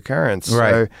weekly occurrence,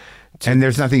 right? And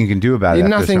there's nothing you can do about it.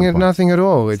 Nothing at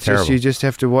all. It's just you just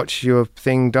have to watch your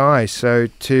thing die. So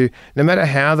no matter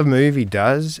how the movie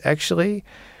does, actually.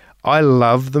 I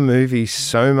love the movie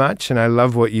so much, and I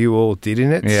love what you all did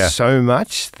in it so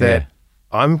much that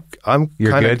I'm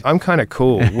kind of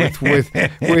cool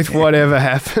with whatever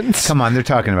happens. Come on, they're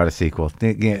talking about a sequel.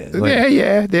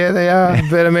 Yeah, they are.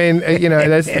 But I mean,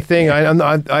 that's the thing.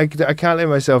 I can't let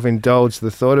myself indulge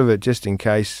the thought of it just in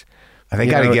case. They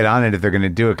got to get on it if they're going to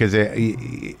do it, because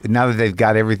now that they've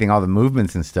got everything, all the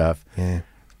movements and stuff. Yeah.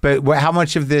 But how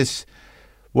much of this?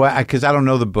 Well, because I don't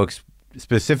know the books.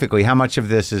 Specifically, how much of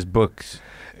this is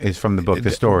from the book,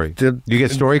 the story? Do you get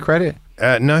story credit?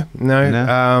 No.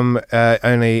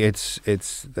 Only it's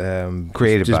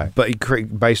created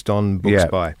based on books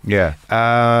by. Yeah.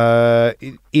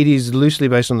 It is loosely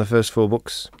based on the first 4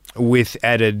 books with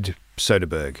added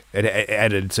Soderbergh. It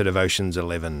added sort of Ocean's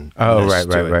 11. Oh,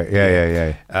 right.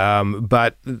 Yeah.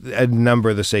 But a number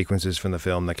of the sequences from the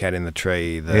film, the cat in the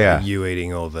tree, you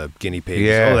eating all the guinea pigs,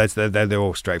 they're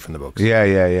all straight from the books.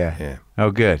 Yeah. Oh,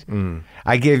 good.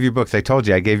 I gave your books. I told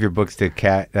you I gave your books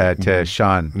to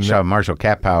Sean Marshall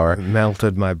Cat Power.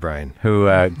 Melted my brain.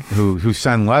 Whose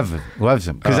son loves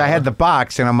them, because I had the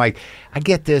box and I'm like, I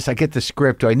get this. I get the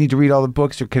script. Do I need to read all the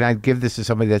books, or can I give this to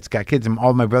somebody that's got kids? And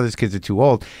all my brother's kids are too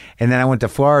old. And then I went to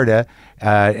Florida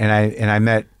and I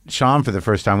met Sean for the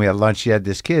first time. We had lunch. He had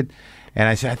this kid, and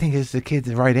I said, I think the kid's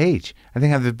the right age. I think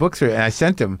I have the books. And I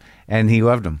sent him, and he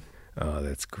loved them. Oh,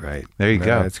 that's great. There you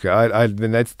go. That's great. I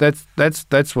mean,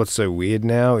 that's what's so weird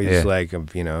now. Is like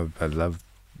I love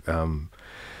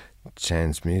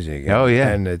Chan's music. Oh yeah,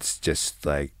 and it's just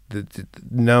like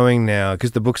knowing now,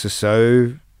 because the books are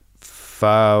so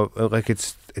far. Like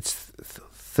it's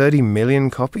 30 million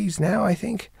copies now, I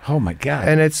think. Oh my God!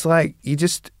 And it's like you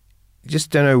just just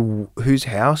don't know whose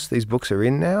house these books are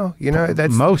in now. You know,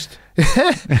 that's Most.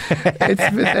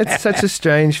 it's such a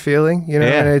strange feeling. You know,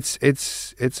 Yeah. and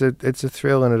it's a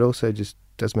thrill, and it also just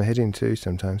does my head in too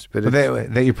sometimes. But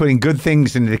That you're putting good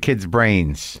things into the kids'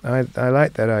 brains. I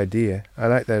like that idea. I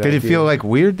like that. Did idea. it feel like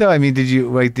weird though? I mean, did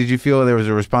you feel there was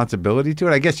a responsibility to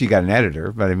it? I guess you got an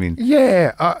editor, but I mean,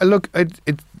 Yeah, look,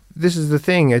 this is the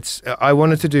thing. I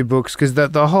wanted to do books because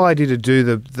the whole idea to do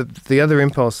the other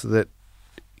impulse that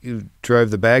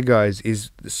drove the Bad Guys is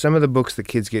some of the books that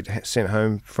kids get sent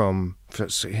home from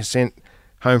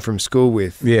school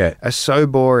with. Yeah. Are so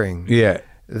boring. yeah,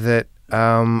 That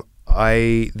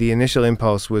the initial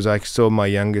impulse was I saw my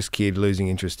youngest kid losing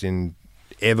interest in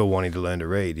ever wanting to learn to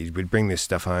read. He would bring this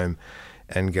stuff home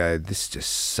and go, "This just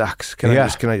sucks. Can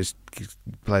I just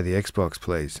play the Xbox,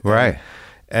 please?" right.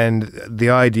 And the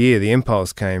idea, the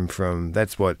impulse came from,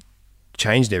 that's what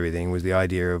changed everything, was the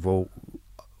idea of, well,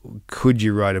 could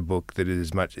you write a book that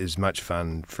is as much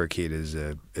fun for a kid as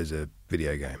a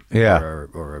video game, Yeah.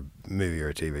 or a movie or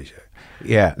a TV show?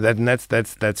 Yeah.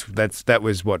 That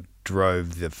was what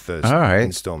drove the first All right.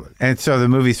 installment. And so the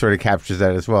movie sort of captures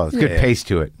that as well. It's good Yeah. pace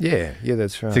to it. Yeah,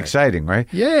 that's right. It's exciting, right?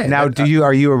 Yeah. Now,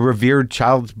 are you a revered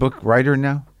child's book writer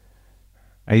now?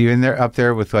 Are you in there up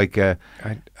there with like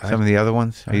some of the other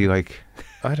ones? Are you like?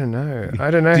 I don't know.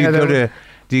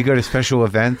 Do you go to special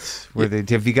events where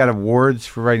have you got awards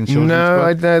for writing children's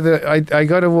No, books? I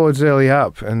got awards early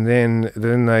up, and then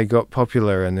they got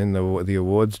popular, and then the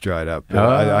awards dried up.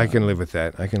 But I can live with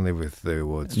that. I can live with the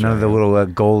awards. None of the drying up. little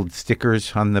gold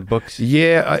stickers on the books.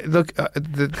 Yeah, look,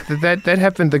 that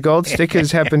happened. The gold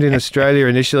stickers happened in Australia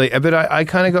initially, but I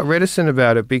kind of got reticent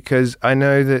about it because I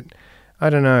know that, I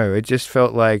don't know, it just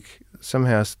felt like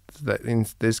somehow that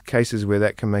there's cases where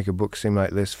that can make a book seem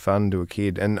like less fun to a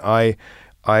kid, and I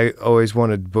always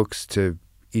wanted books to,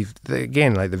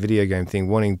 again, like the video game thing,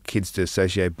 wanting kids to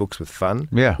associate books with fun.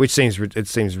 Yeah. Which seems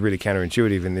really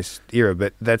counterintuitive in this era,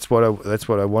 but that's what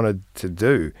I wanted to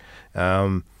do.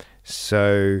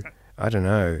 So I don't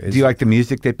know. Do you like the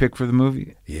music they picked for the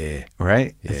movie? Yeah.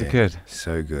 Right? Yeah. Is it good?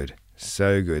 So good.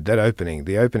 So good. The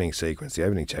opening sequence, the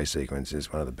opening chase sequence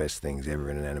is one of the best things ever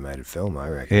in an animated film, I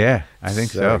reckon. Yeah, I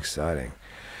think so. Exciting.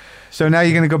 So now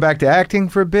you're going to go back to acting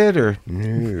for a bit, or?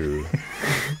 No.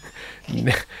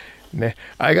 No.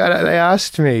 They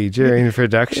asked me during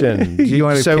production. Would you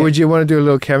want to do a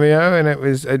little cameo? And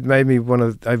it made me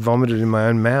I vomited in my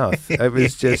own mouth. It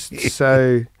was just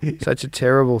such a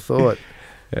terrible thought.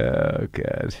 Oh,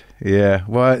 God. Yeah.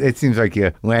 Well, it seems like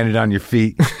you landed on your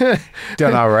feet.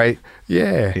 Done all right.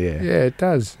 Yeah. Yeah. Yeah, it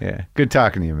does. Yeah. Good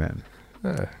talking to you, man.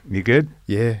 You good?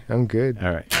 Yeah, I'm good.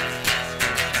 All right.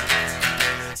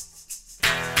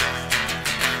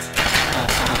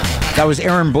 That was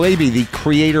Aaron Blabey, the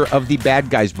creator of the Bad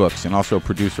Guys books and also a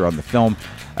producer on the film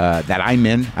that I'm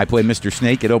in. I play Mr.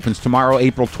 Snake. It opens tomorrow,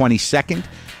 April 22nd.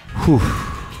 Whew.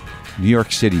 New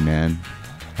York City, man.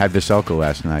 Had Veselka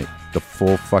last night. The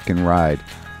full fucking ride.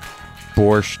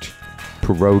 Borscht,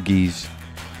 pierogies,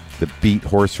 the beet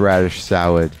horseradish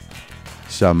salad,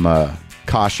 some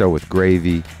kasha with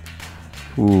gravy.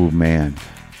 Ooh, man.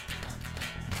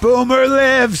 Boomer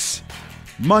lives!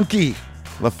 Monkey,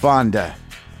 La Fonda.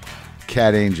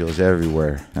 Cat angels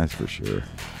everywhere, that's for sure.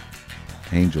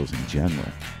 Angels in general.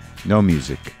 No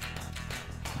music.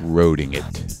 Roading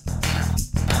it.